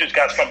Gucci and we just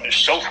got something to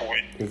show for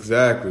it.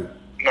 Exactly.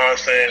 You know what I'm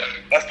saying?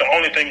 That's the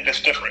only thing that's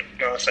different. You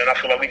know what I'm saying? I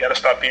feel like we got to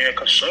stop being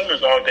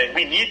consumers all day.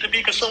 We need to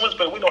be consumers,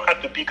 but we don't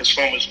have to be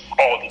consumers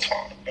all the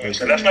time. You know what I'm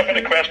saying? That's not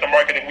going to crash the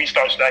market if we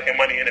start stacking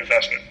money and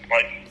investing.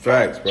 Like,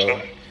 facts, bro.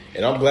 So,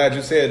 and I'm glad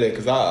you said that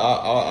because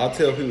I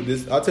tell people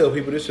this. I tell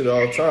people this shit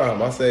all the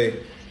time. I say,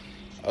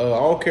 I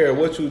don't care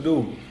what you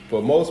do.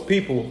 For most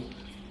people,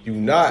 you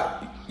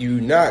not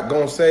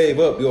gonna save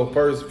up your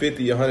first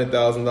 $50,000 or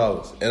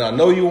 $100,000, and I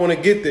know you want to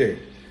get there.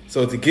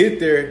 So to get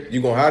there,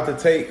 you're gonna have to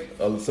take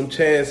some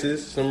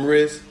chances, some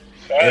risks,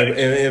 and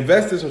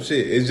invest in some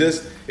shit. It's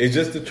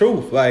just the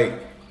truth.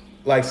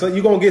 Like so,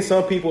 you're gonna get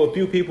a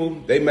few people,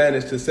 they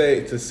manage to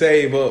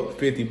save up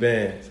 50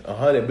 bands,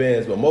 100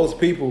 bands, but most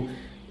people,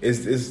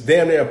 it's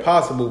damn near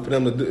impossible for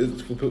them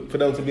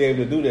to be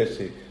able to do that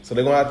shit. So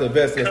they're gonna have to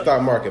invest in the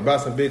stock market, buy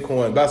some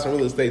Bitcoin, buy some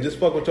real estate. Just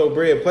fuck with your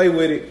bread, play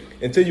with it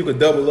until you can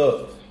double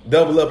up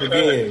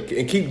again,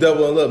 and keep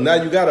doubling up. Now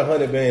you got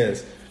 100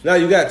 bands. Now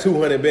you got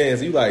 200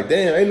 bands. You like,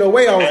 damn, ain't no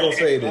way I was gonna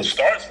say this.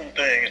 Start some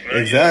things, man.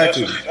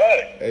 Exactly.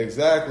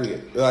 Exactly.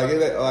 I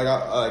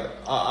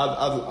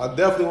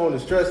definitely want to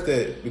stress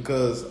that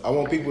because I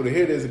want people to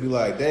hear this and be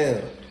like,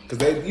 damn.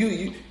 Because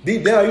you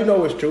deep down, you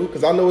know it's true.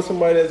 Because I know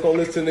somebody that's gonna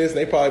listen to this and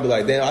they probably be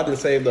like, damn, I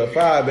just saved up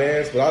 5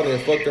 bands, but I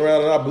just fucked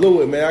around and I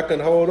blew it, man. I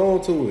couldn't hold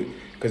on to it.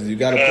 Because you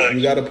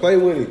gotta play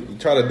with it. You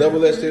try to double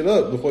that shit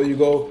up before you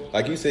go,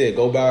 like you said,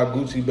 go buy a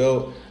Gucci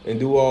belt and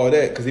do all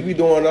that. Because if you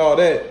doing all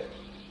that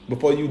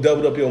before you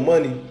double up your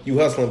money, you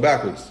hustling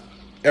backwards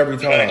every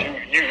time.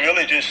 Like you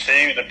really just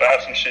saved to buy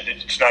some shit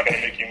that's not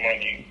gonna make you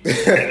money,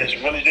 and it's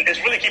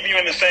really keeping you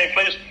in the same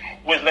place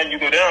with letting you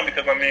go down.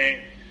 Because I mean,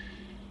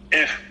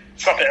 if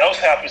something else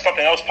happens,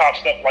 something else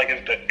pops up, like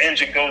if the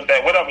engine goes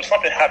bad, whatever,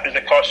 something happens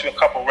that costs you a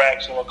couple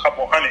racks or a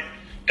couple hundred.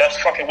 That's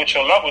fucking with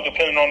your level,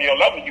 depending on your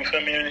level. You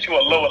feel me? And if you're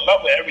a lower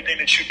level, everything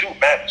that you do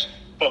matters.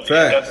 But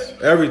facts,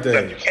 everything.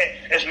 Like you can't.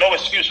 There's no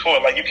excuse for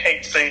it. Like you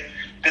can't say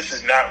this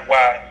is not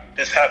why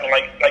this happened.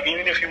 Like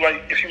even if you're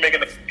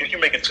making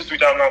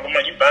 $2,000-$3,000 a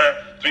month, you buying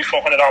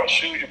 $300-$400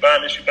 shoes, you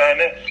buying this, you buying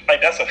that.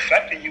 Like that's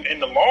affecting you in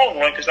the long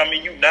run. Because I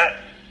mean, you're not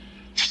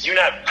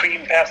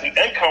creating passive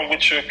income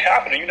with your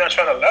capital. You're not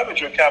trying to leverage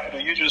your capital.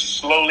 You're just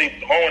slowly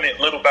blowing it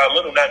little by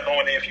little, not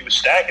knowing if you were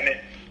stacking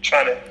it,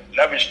 trying to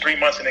leverage 3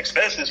 months in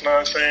expenses, you know what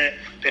I'm saying,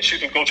 that you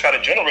can go try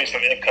to generate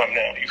some income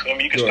now. You feel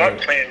me? You can start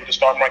playing with the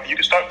stock market. You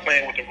can start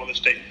playing with the real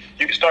estate.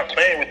 You can start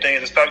playing with things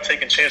and start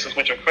taking chances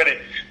with your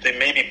credit that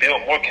maybe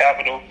build more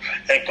capital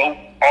and go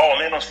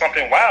all in on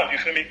something wild, you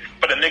feel me?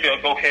 But a nigga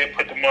will go ahead and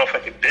put the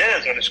motherfucking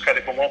Benz on his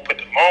credit but won't put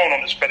the loan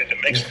on his credit to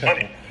make some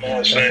money. You know what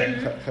I'm saying?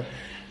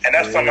 And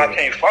that's something I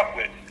can't fuck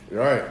with.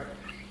 Right.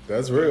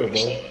 That's real, bro.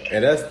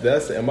 And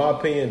that's in my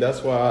opinion,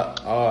 that's why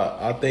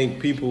I think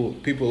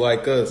people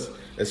like us,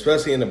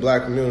 especially in the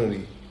black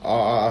community,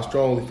 I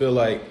strongly feel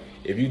like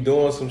if you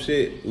doing some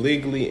shit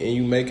legally and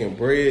you making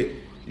bread,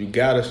 you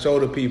gotta show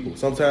the people.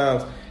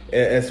 Sometimes,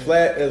 as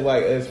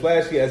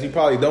flashy as you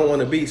probably don't want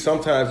to be,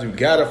 sometimes you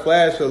gotta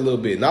flash a little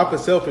bit, not for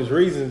selfish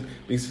reasons,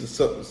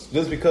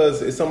 just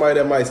because it's somebody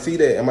that might see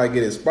that and might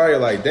get inspired.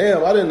 Like,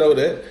 damn, I didn't know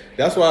that.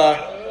 That's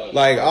why.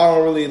 Like, I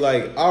don't really,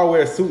 I'll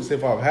wear suits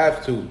if I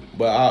have to,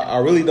 but I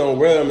really don't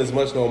wear them as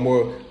much no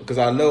more because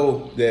I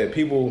know that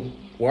people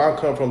where I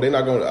come from,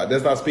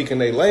 that's not speaking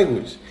their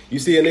language. You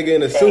see a nigga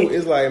in a suit,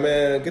 it's like,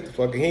 man, get the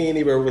fuck, he ain't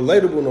even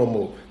relatable no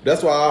more.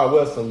 That's why I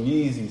wear some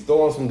Yeezys,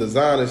 throw on some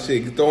designer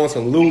shit, throw on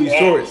some Louis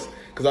shorts,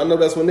 because I know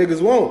that's what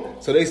niggas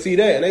want. So they see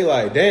that and they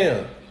like,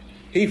 damn,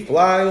 he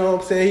fly, you know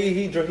what I'm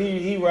saying?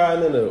 He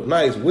riding in a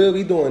nice whip,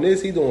 he doing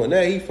this, he doing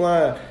that, he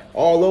flying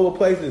all over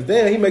places.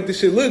 Damn, he make this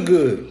shit look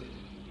good.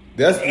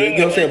 That's you know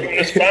what I'm saying.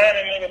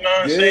 Inspiring nigga, know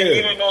what I'm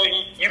saying? Even though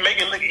you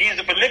make it look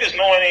easy, but niggas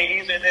know it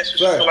ain't easy, and it's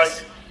just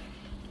like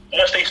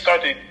once they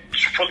start to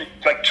fully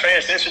like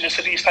transition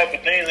into these type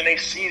of things, and they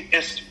see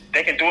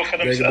they can do it for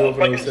themselves.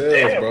 It's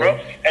there, bro.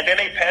 And then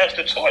they pass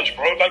the torch,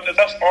 bro. Like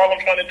that's all I'm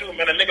trying to do,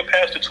 man. A nigga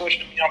pass the torch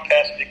to me, I'm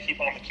passing it. I'm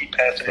gonna keep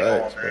passing it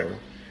on, man. Bro.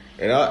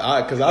 And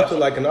I feel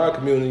like in our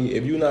community,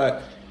 if you're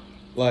not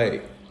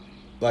like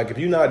if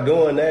you're not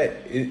doing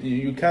that,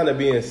 you kind of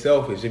being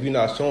selfish if you're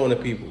not showing the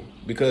people.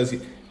 Because,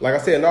 like I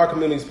said, in our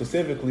community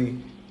specifically,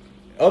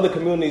 other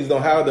communities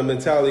don't have the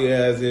mentality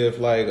as if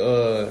like,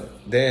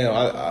 damn,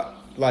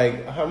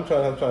 I'm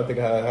trying to think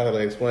of how to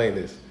explain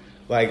this.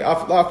 Like I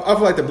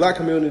feel like the black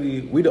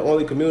community, we the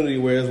only community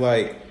where it's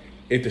like,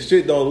 if the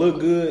shit don't look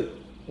good,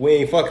 we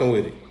ain't fucking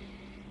with it.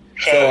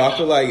 So I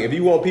feel like if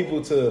you want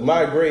people to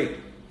migrate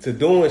to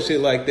doing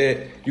shit like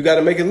that, you got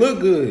to make it look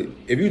good.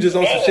 If you just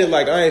on some shit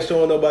like, I ain't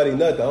showing nobody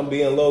nothing, I'm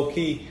being low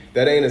key,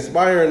 that ain't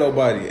inspiring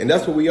nobody. And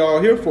that's what we all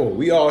here for.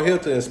 We all here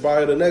to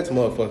inspire the next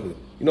motherfucker.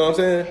 You know what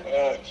I'm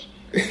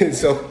saying?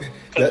 So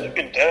you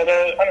can dead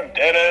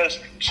ass.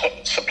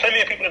 So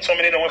plenty of people that told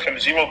me they done went from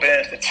 0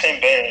 bands to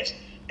 10 bands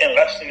in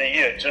less than a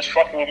year, just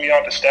fucking with me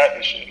off the staff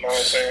and shit. You know what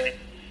I'm saying?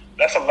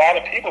 That's a lot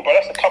of people, but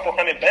that's a couple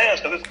hundred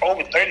bands, because it's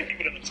over 30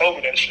 people that have told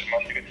me that shit,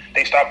 my nigga.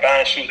 They stop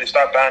buying shoes, they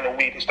stop buying the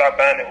weed, they stop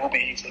buying the Uber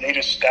Eats, and they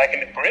just stacking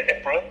the bread,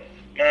 bro.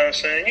 You know what I'm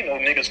saying? You know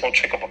niggas gonna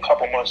trick up a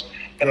couple months.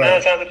 But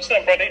 9 times out of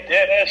 10, bro, they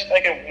dead ass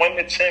stacking 1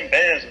 to 10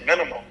 bands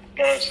minimum.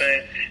 You know what I'm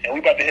saying? And we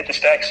about to hit the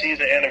stack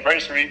season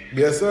anniversary.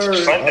 Yes, sir.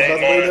 Sunday,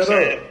 you know what I'm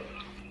saying?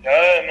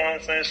 Yeah, you know what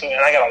I'm saying? So,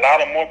 and I got a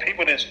lot of more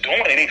people that's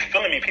doing it. They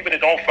feeling me. People that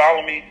don't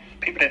follow me.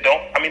 People that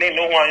don't, I mean, they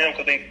know who I am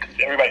because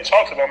everybody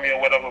talks about me or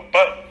whatever,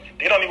 but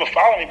they don't even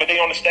follow me, but they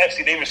on the stack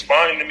sheet. They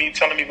responding to me,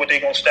 telling me what they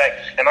gonna stack,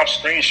 and I'm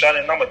screenshotting,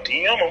 and I'm going to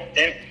DM them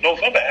in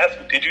November,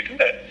 asking, did you do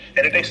that?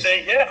 And if they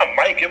say, yeah, I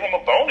might give them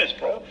a bonus,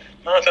 bro. You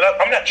know what I'm saying?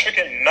 I'm not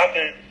tricking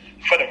nothing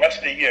for the rest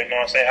of the year, you know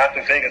what I'm saying?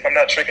 After Vegas, I'm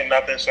not tricking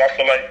nothing, so I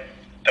feel like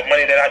the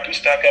money that I do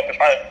stack up, if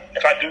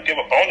I do give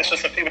a bonus to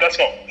some people, that's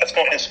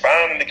gonna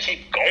inspire them to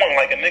keep going.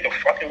 Like a nigga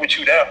fucking with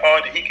you that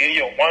hard that he give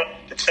you a 1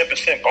 to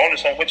 10%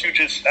 bonus on what you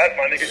just stacked,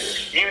 my nigga.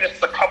 Even if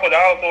it's a couple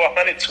dollars or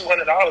 $100,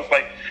 $200,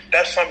 like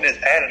that's something that's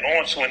added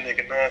on to a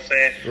nigga. You know what I'm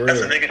saying? Really?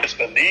 That's a nigga that's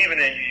believing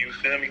in you. You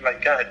feel me?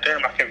 Like, god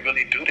damn, I can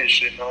really do this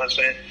shit. You know what I'm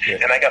saying?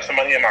 Yeah. And I got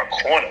somebody in my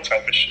corner,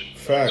 type of shit.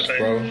 Facts,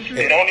 bro.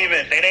 They ain't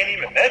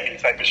even met me,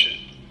 type of shit.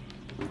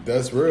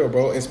 That's real,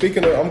 bro. And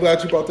speaking of, I'm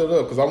glad you brought that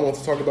up because I want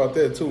to talk about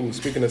that too.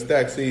 Speaking of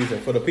stack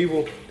season, for the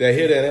people that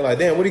hear that and they're like,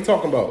 damn, what are you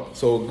talking about?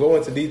 So go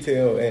into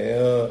detail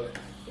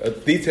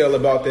and detail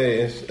about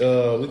that,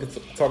 and we could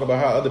talk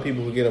about how other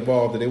people will get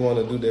involved if they want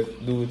to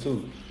do it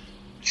too.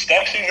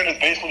 Stack season is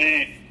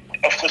basically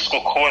a fiscal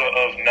quarter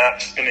of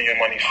not spending your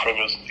money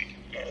frivolously.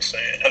 You know what I'm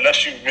saying?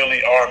 Unless you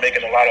really are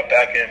making a lot of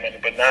back end money,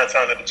 but 9 times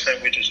out of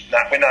 10,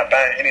 we're not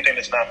buying anything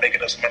that's not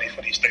making us money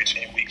for these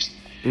 13 weeks.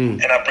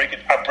 And I break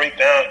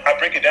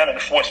it down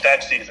into 4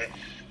 stack season.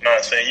 You know what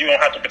I'm saying? You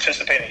don't have to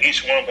participate in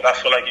each one, but I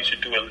feel like you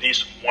should do at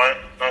least one. You know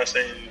what I'm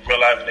saying?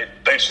 Realizing that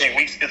 13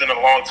 weeks isn't a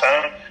long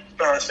time. You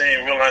know what I'm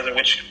saying? Realizing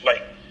which,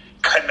 like,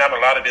 cutting out a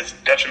lot of this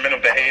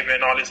detrimental behavior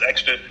and all this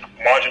extra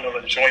marginal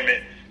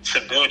enjoyment to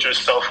build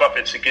yourself up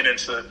and to get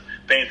into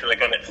things that are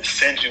going to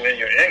send you in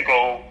your end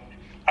goal.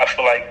 I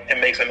feel like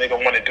it makes a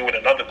nigga want to do it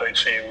another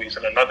 13 weeks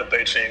and another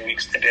 13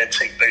 weeks and then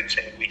take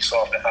 13 weeks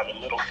off and have a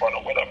little fun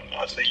or whatever. You know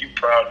what I'm saying? You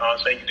proud, you know what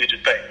I'm saying? You did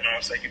your thing. You know what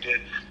I'm saying? You did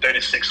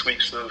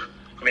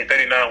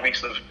 39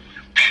 weeks of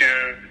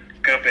pure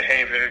good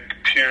behavior,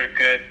 pure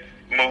good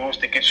moves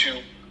to get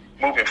you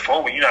moving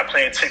forward. You're not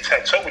playing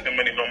tic-tac-toe with the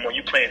money no more.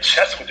 You playing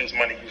chess with this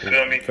money. You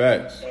feel me?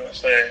 Facts. You know what I'm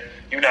saying?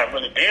 You're not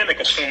really being a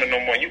consumer no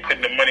more. You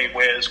putting the money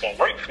where it's going to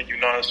work for you.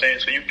 You know what I'm saying?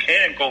 So you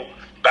can go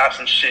buy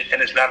some shit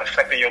and it's not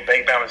affecting your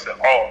bank balance at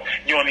all.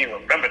 You don't even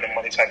remember the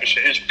money type of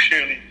shit. It's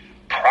purely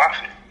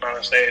profit. You know what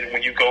I'm saying?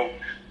 When you go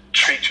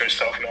treat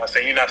yourself, you know what I'm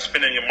saying? You're not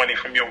spending your money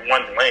from your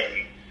one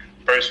lane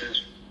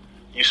versus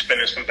you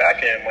spending some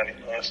back end money.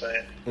 You know what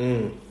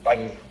I'm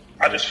saying?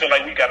 I just feel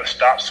like we got to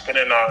stop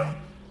spending our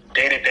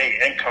day-to-day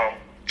income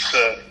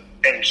to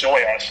enjoy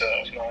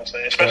ourselves, you know what I'm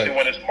saying? Especially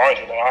when it's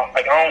marginal.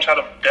 I don't try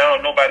to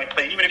down nobody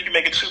play. Even if you're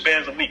making 2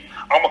 bands a week,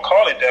 I'm going to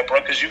call it that,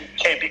 bro, because you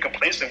can't be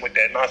complacent with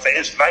that, you know what I'm saying?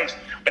 It's nice,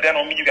 but that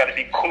don't mean you got to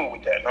be cool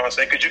with that, you know what I'm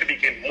saying? Because you could be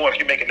getting more if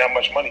you're making that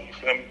much money, you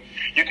feel me?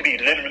 You could be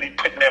literally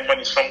putting that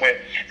money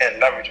somewhere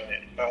and leveraging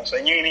it, you know what I'm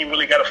saying? You ain't even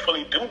really got to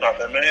fully do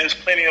nothing, man. There's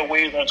plenty of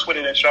ways on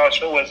Twitter that y'all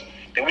show us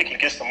that we can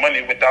get some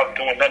money without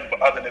doing nothing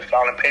but other than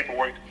filing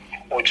paperwork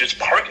or just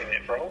parking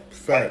it, bro.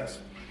 Facts.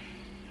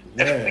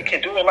 If we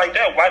can do it like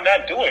that, why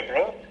not do it,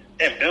 bro?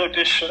 And build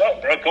this shit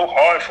up, bro. Go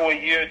hard for a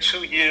year,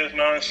 2 years, you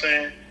know what I'm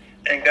saying?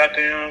 And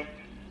goddamn,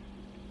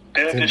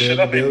 build this shit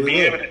up and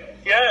be able to,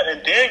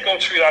 and then go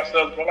treat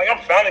ourselves. Bro, like I'm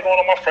finally going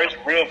on my first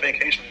real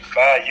vacation in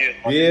 5 years.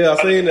 Like, yeah,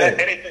 I seen that.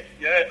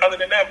 Other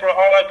than that, bro, all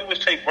I do is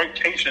take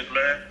workations,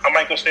 man. I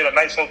might go stay at a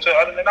nice hotel.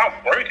 Other than that,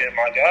 I'm working,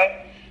 my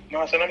guy. You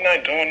know what I'm saying? I'm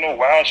not doing no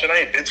wild shit. I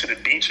ain't been to the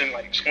beach in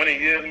like 20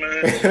 years,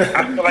 man.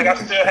 I feel like I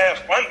still have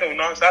fun, though. You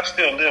know what I'm saying? I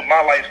still live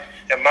my life,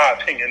 in my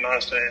opinion. You know what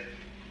I'm saying?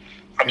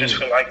 I just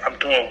feel like I'm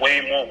doing way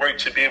more work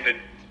to be able to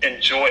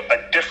enjoy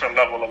a different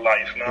level of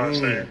life. You know what I'm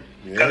saying?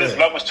 Because there's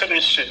levels to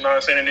this shit. You know what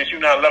I'm saying? And if you're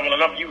not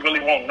leveling up, you really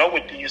won't know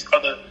what these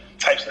other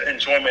types of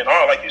enjoyment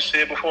are. Like you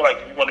said before, like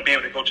you want to be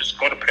able to go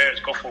to Paris,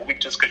 go for a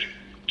week just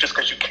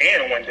because you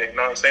can one day. You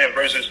know what I'm saying?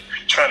 Versus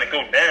trying to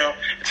go down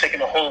and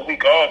taking a whole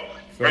week off.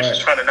 Versus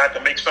trying to not to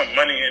make some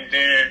money and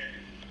then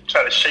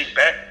try to shake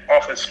back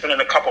off and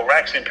spending a couple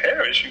racks in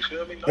Paris. You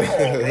feel me? No, bro.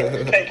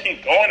 You can't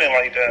keep doing it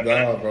like that,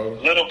 man. Bro.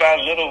 Little by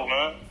little,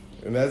 man.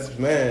 And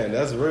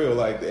that's real.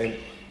 Like, and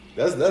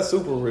that's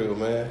super real,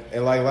 man.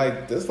 And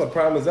like this is a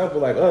prime example.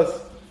 Like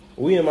us,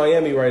 we in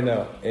Miami right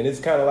now, and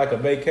it's kind of like a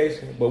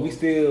vacation, but we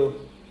still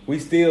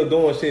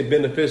doing shit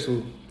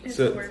beneficial. It's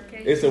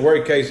a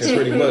workcation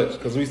pretty much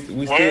because we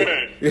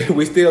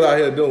still out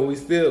here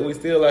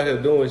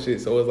doing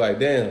shit. So it's like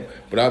damn,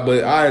 but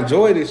I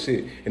enjoy this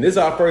shit, and this is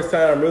our first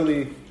time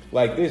really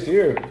like this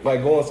year,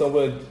 like going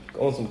somewhere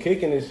on some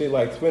kicking and shit,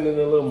 like spending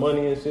a little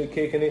money and shit,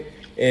 kicking it.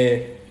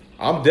 And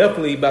I'm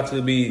definitely about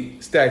to be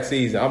stack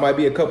season. I might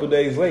be a couple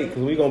days late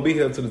because we're gonna be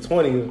here to the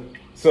 20th.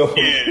 So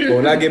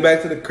when I get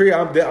back to the crib,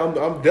 I'm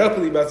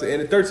definitely about to.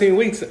 And in 13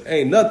 weeks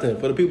ain't nothing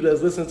for the people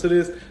that's listening to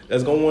this.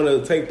 That's gonna want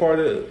to take part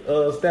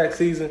of stack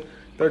season.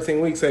 13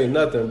 weeks ain't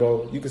nothing,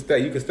 bro. You can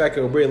stack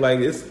your bread.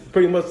 Like it's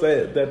pretty much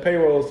that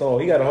payroll song.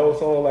 He got a whole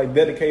song like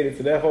dedicated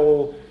to this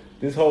whole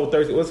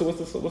 13. What's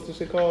the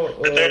shit called?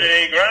 The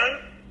 38 grind.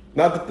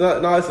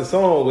 No, it's a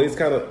song. But it's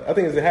kind of. I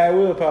think it's a High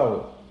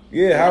Willpower.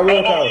 Yeah, High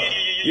Willpower.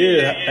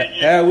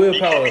 High Willpower. You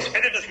can't be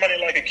spending this money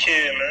like a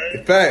kid, man.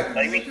 In fact.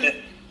 Like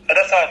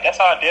that's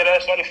how I did. I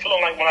started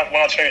feeling like when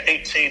I turned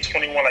 18,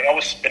 21, like I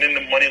was spending the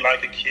money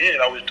like a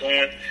kid. I was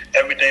doing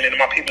everything that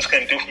my peoples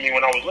couldn't do for me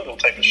when I was little,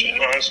 type of shit. You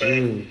know what I'm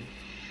saying?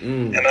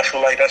 And I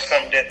feel like that's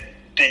something that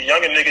the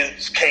younger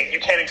niggas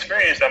can't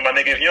experience that, my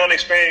nigga. If you don't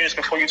experience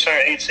before you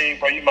turn 18,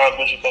 bro, you might as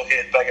well just go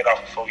ahead and thug it out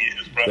for 4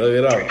 years, bro. Thug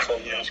it out. 3, 4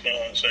 years, you know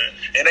what I'm saying?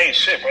 It ain't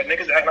shit, bro.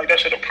 Niggas act like that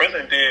shit a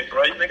prison did,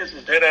 bro. You niggas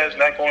is dead ass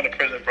not going to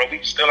prison, bro.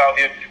 We still out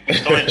here. We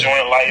still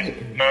enjoying life,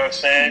 you know what I'm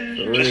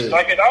saying? Just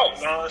thug it out,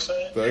 you know what I'm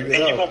saying? And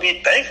you gonna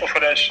be thankful for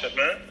that shit,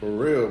 man. For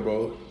real,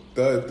 bro.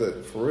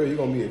 For real, you're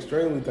gonna be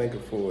extremely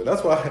thankful for it.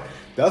 That's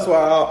why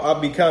I'll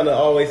be kind of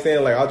always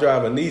saying like I'll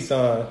drive a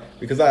Nissan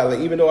because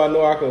even though I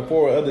know I can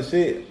afford other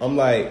shit, I'm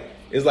like.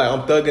 It's like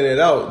I'm thugging it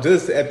out.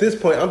 Just at this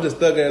point, I'm just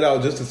thugging it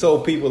out just to show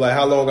people like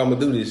how long I'm gonna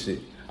do this shit.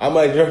 I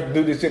might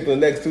do this shit for the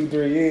next 2-3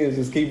 years.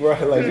 Just keep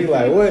riding. Like be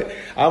like, what?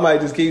 I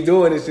might just keep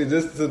doing this shit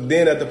just to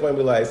then at the point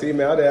be like, see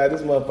man, I done had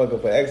this motherfucker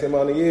for X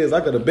amount of years.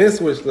 I could have been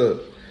switched up,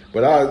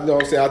 but I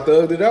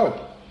thugged it out.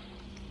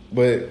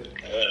 But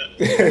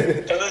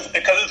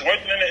because it's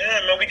worth it in the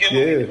end, man. We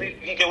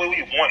get what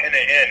we want in the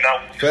end. Now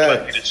we just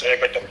like to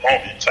check at the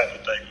moment type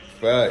of thing.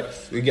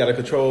 Facts. You gotta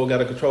control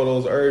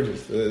those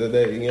urges.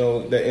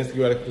 That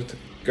instant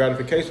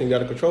gratification. You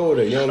gotta control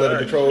that. You don't let it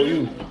control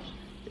you.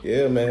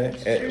 Yeah, man.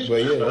 But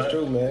yeah, that's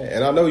true, man.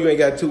 And I know you ain't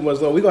got too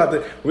much long. We're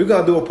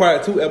gonna do a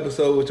part 2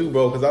 episode with you,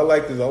 bro. Because I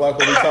like this. I like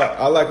what we talk.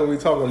 I like what we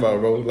talking about,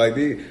 bro. Like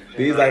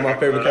these like my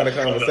favorite kind of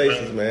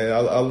conversations, man.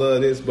 I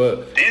love this,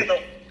 but these are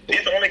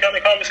the only kind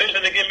of conversations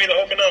that get me to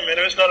open up, man.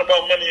 It's not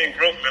about money and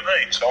growth, man.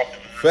 I ain't talking.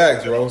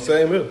 Facts, bro.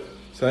 Same here.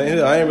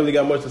 I ain't really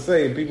got much to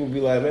say. People be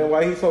like, man,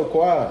 why he so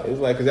quiet? It's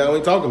like, because y'all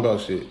ain't talking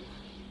about shit.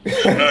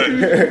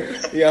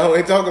 Y'all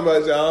ain't talking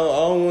about shit. I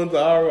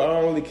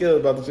don't really care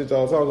about the shit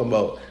y'all talking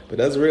about. But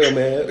that's real,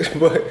 man.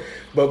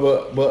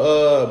 but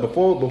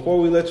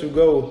before we let you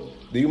go,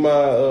 do you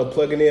mind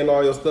plugging in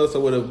all your stuff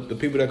so the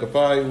people that can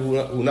find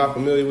you who not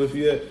familiar with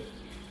you yet?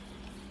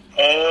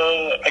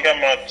 I got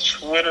my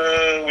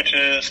Twitter, which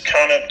is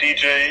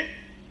CountUpDJ.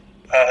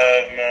 I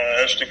have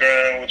my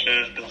Instagram, which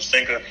is the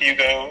singer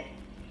Hugo.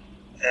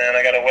 And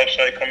I got a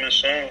website coming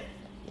soon.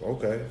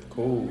 Okay,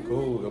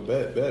 cool.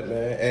 Bet,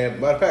 man.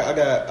 And matter of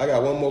fact, I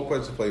got one more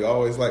question for you. I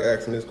always like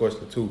asking this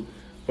question too.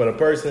 For the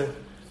person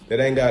that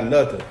ain't got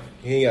nothing,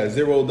 he ain't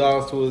got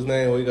 $0 to his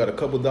name, or he got a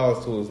couple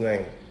dollars to his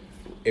name.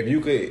 If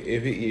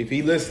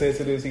he listening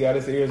to this, he got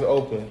his ears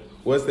open.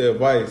 What's the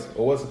advice,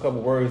 or what's a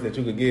couple words that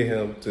you could give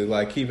him to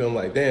like keep him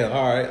like, damn,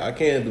 all right, I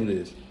can do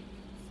this.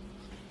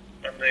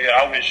 Nigga,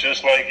 I was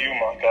just like you,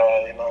 my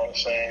guy. You know what I'm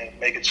saying?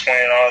 Making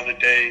 $20 a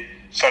day.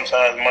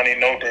 Sometimes money,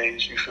 no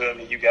days. You feel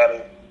me? You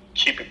gotta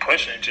keep it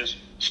pushing. Just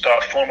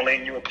start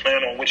formulating your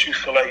plan on what you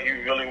feel like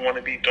you really want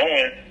to be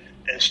doing,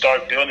 and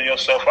start building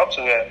yourself up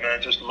to that,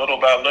 man. Just little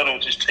by little,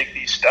 just take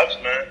these steps,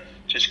 man.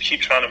 Just keep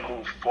trying to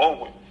move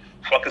forward.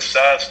 Fuck a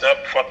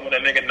sidestep. Fuck when a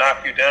nigga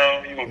knock you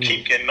down. You gonna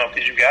keep getting up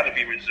because you gotta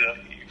be resilient.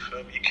 You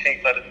feel me? You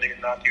can't let a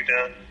nigga knock you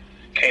down.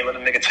 You can't let a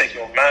nigga take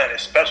your mind,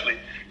 especially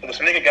because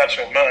if a nigga got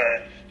your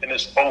mind, then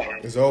it's over.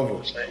 It's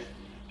over.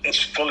 It's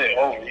fully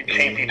over. You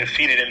can't be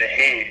defeated in the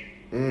head.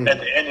 At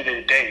the end of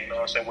the day, you know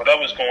what I'm saying?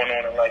 Whatever's going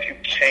on in life, you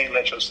can't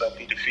let yourself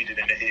be defeated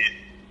in the head.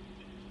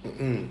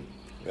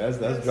 That's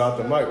drop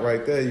the mic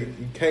right there. You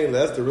can't.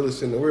 That's the realest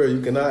shit in the world.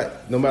 You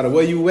cannot. No matter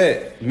where you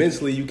at,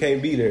 mentally you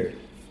can't be there.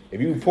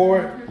 If you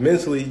poor,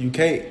 mentally you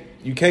can't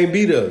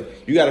be there.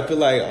 You gotta feel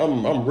like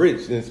I'm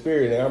rich in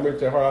spirit and I'm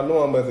rich at heart. I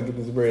know I'm about to get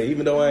this bread,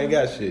 even though I ain't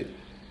got shit.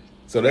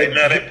 So that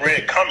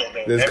bread coming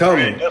though. It's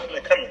coming. Bread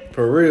definitely coming.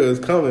 For real, it's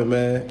coming,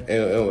 man.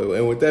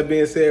 And with that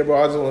being said,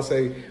 bro, I just want to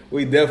say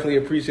we definitely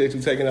appreciate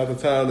you taking out the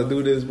time to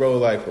do this, bro.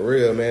 Like, for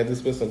real, man.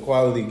 This was some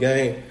quality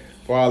game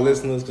for our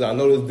listeners, because I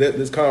know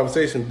this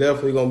conversation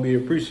definitely going to be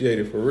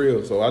appreciated, for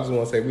real. So I just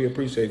want to say we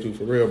appreciate you,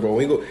 for real, bro.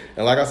 And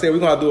like I said, we're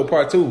going to do a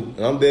part 2.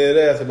 And I'm dead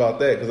ass about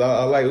that, because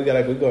I like we got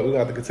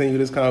to continue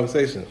this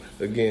conversation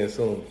again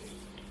soon.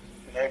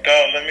 No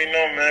doubt. Let me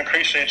know, man.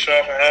 Appreciate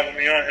y'all for having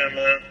me on here,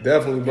 man.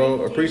 Definitely,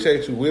 bro.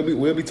 Appreciate you.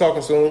 We'll be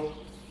talking soon.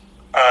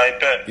 I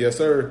bet. Yes,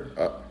 sir.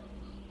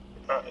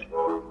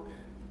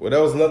 Well,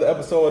 that was another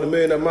episode of the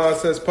Millionaire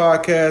Mindsets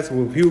Podcast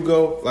with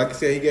Hugo. Like I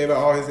said, he gave out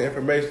all his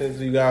information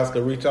so you guys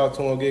could reach out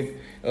to him,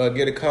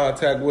 get in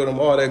contact with him,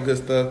 all that good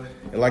stuff.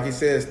 And like he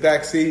said,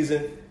 Stack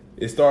Season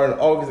is starting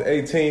August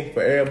 18th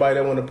for everybody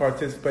that want to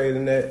participate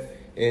in that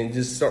and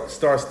just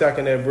start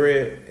stacking that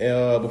bread.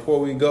 And before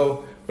we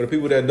go, for the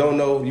people that don't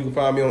know, you can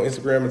find me on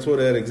Instagram and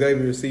Twitter at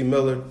Xavier C.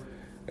 Miller.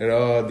 And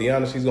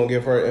Deanna, she's going to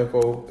give her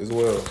info as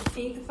well.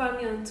 And you can find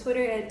me on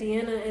Twitter at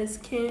Deanna S.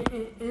 Kent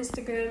and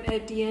Instagram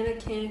at Deanna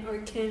Kent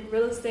or Kent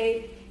Real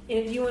Estate. And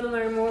if you want to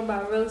learn more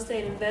about real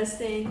estate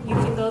investing, you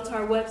can go to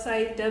our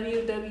website,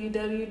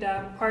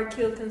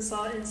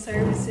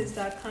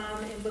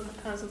 www.parkhillconsultantservices.com, and book a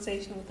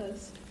consultation with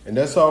us. And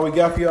that's all we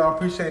got for y'all.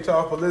 Appreciate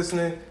y'all for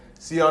listening.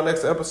 See y'all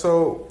next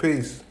episode.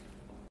 Peace.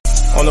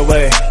 On the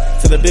way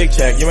to the big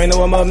check. You ain't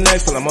know I'm up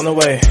next, but I'm on the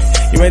way.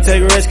 You ain't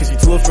take a risk cause you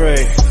too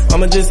afraid.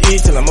 I'ma just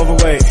eat till I'm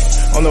overweight.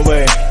 On the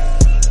way.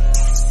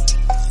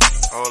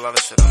 Whole lot of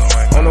shit on the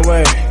way. On the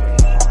way.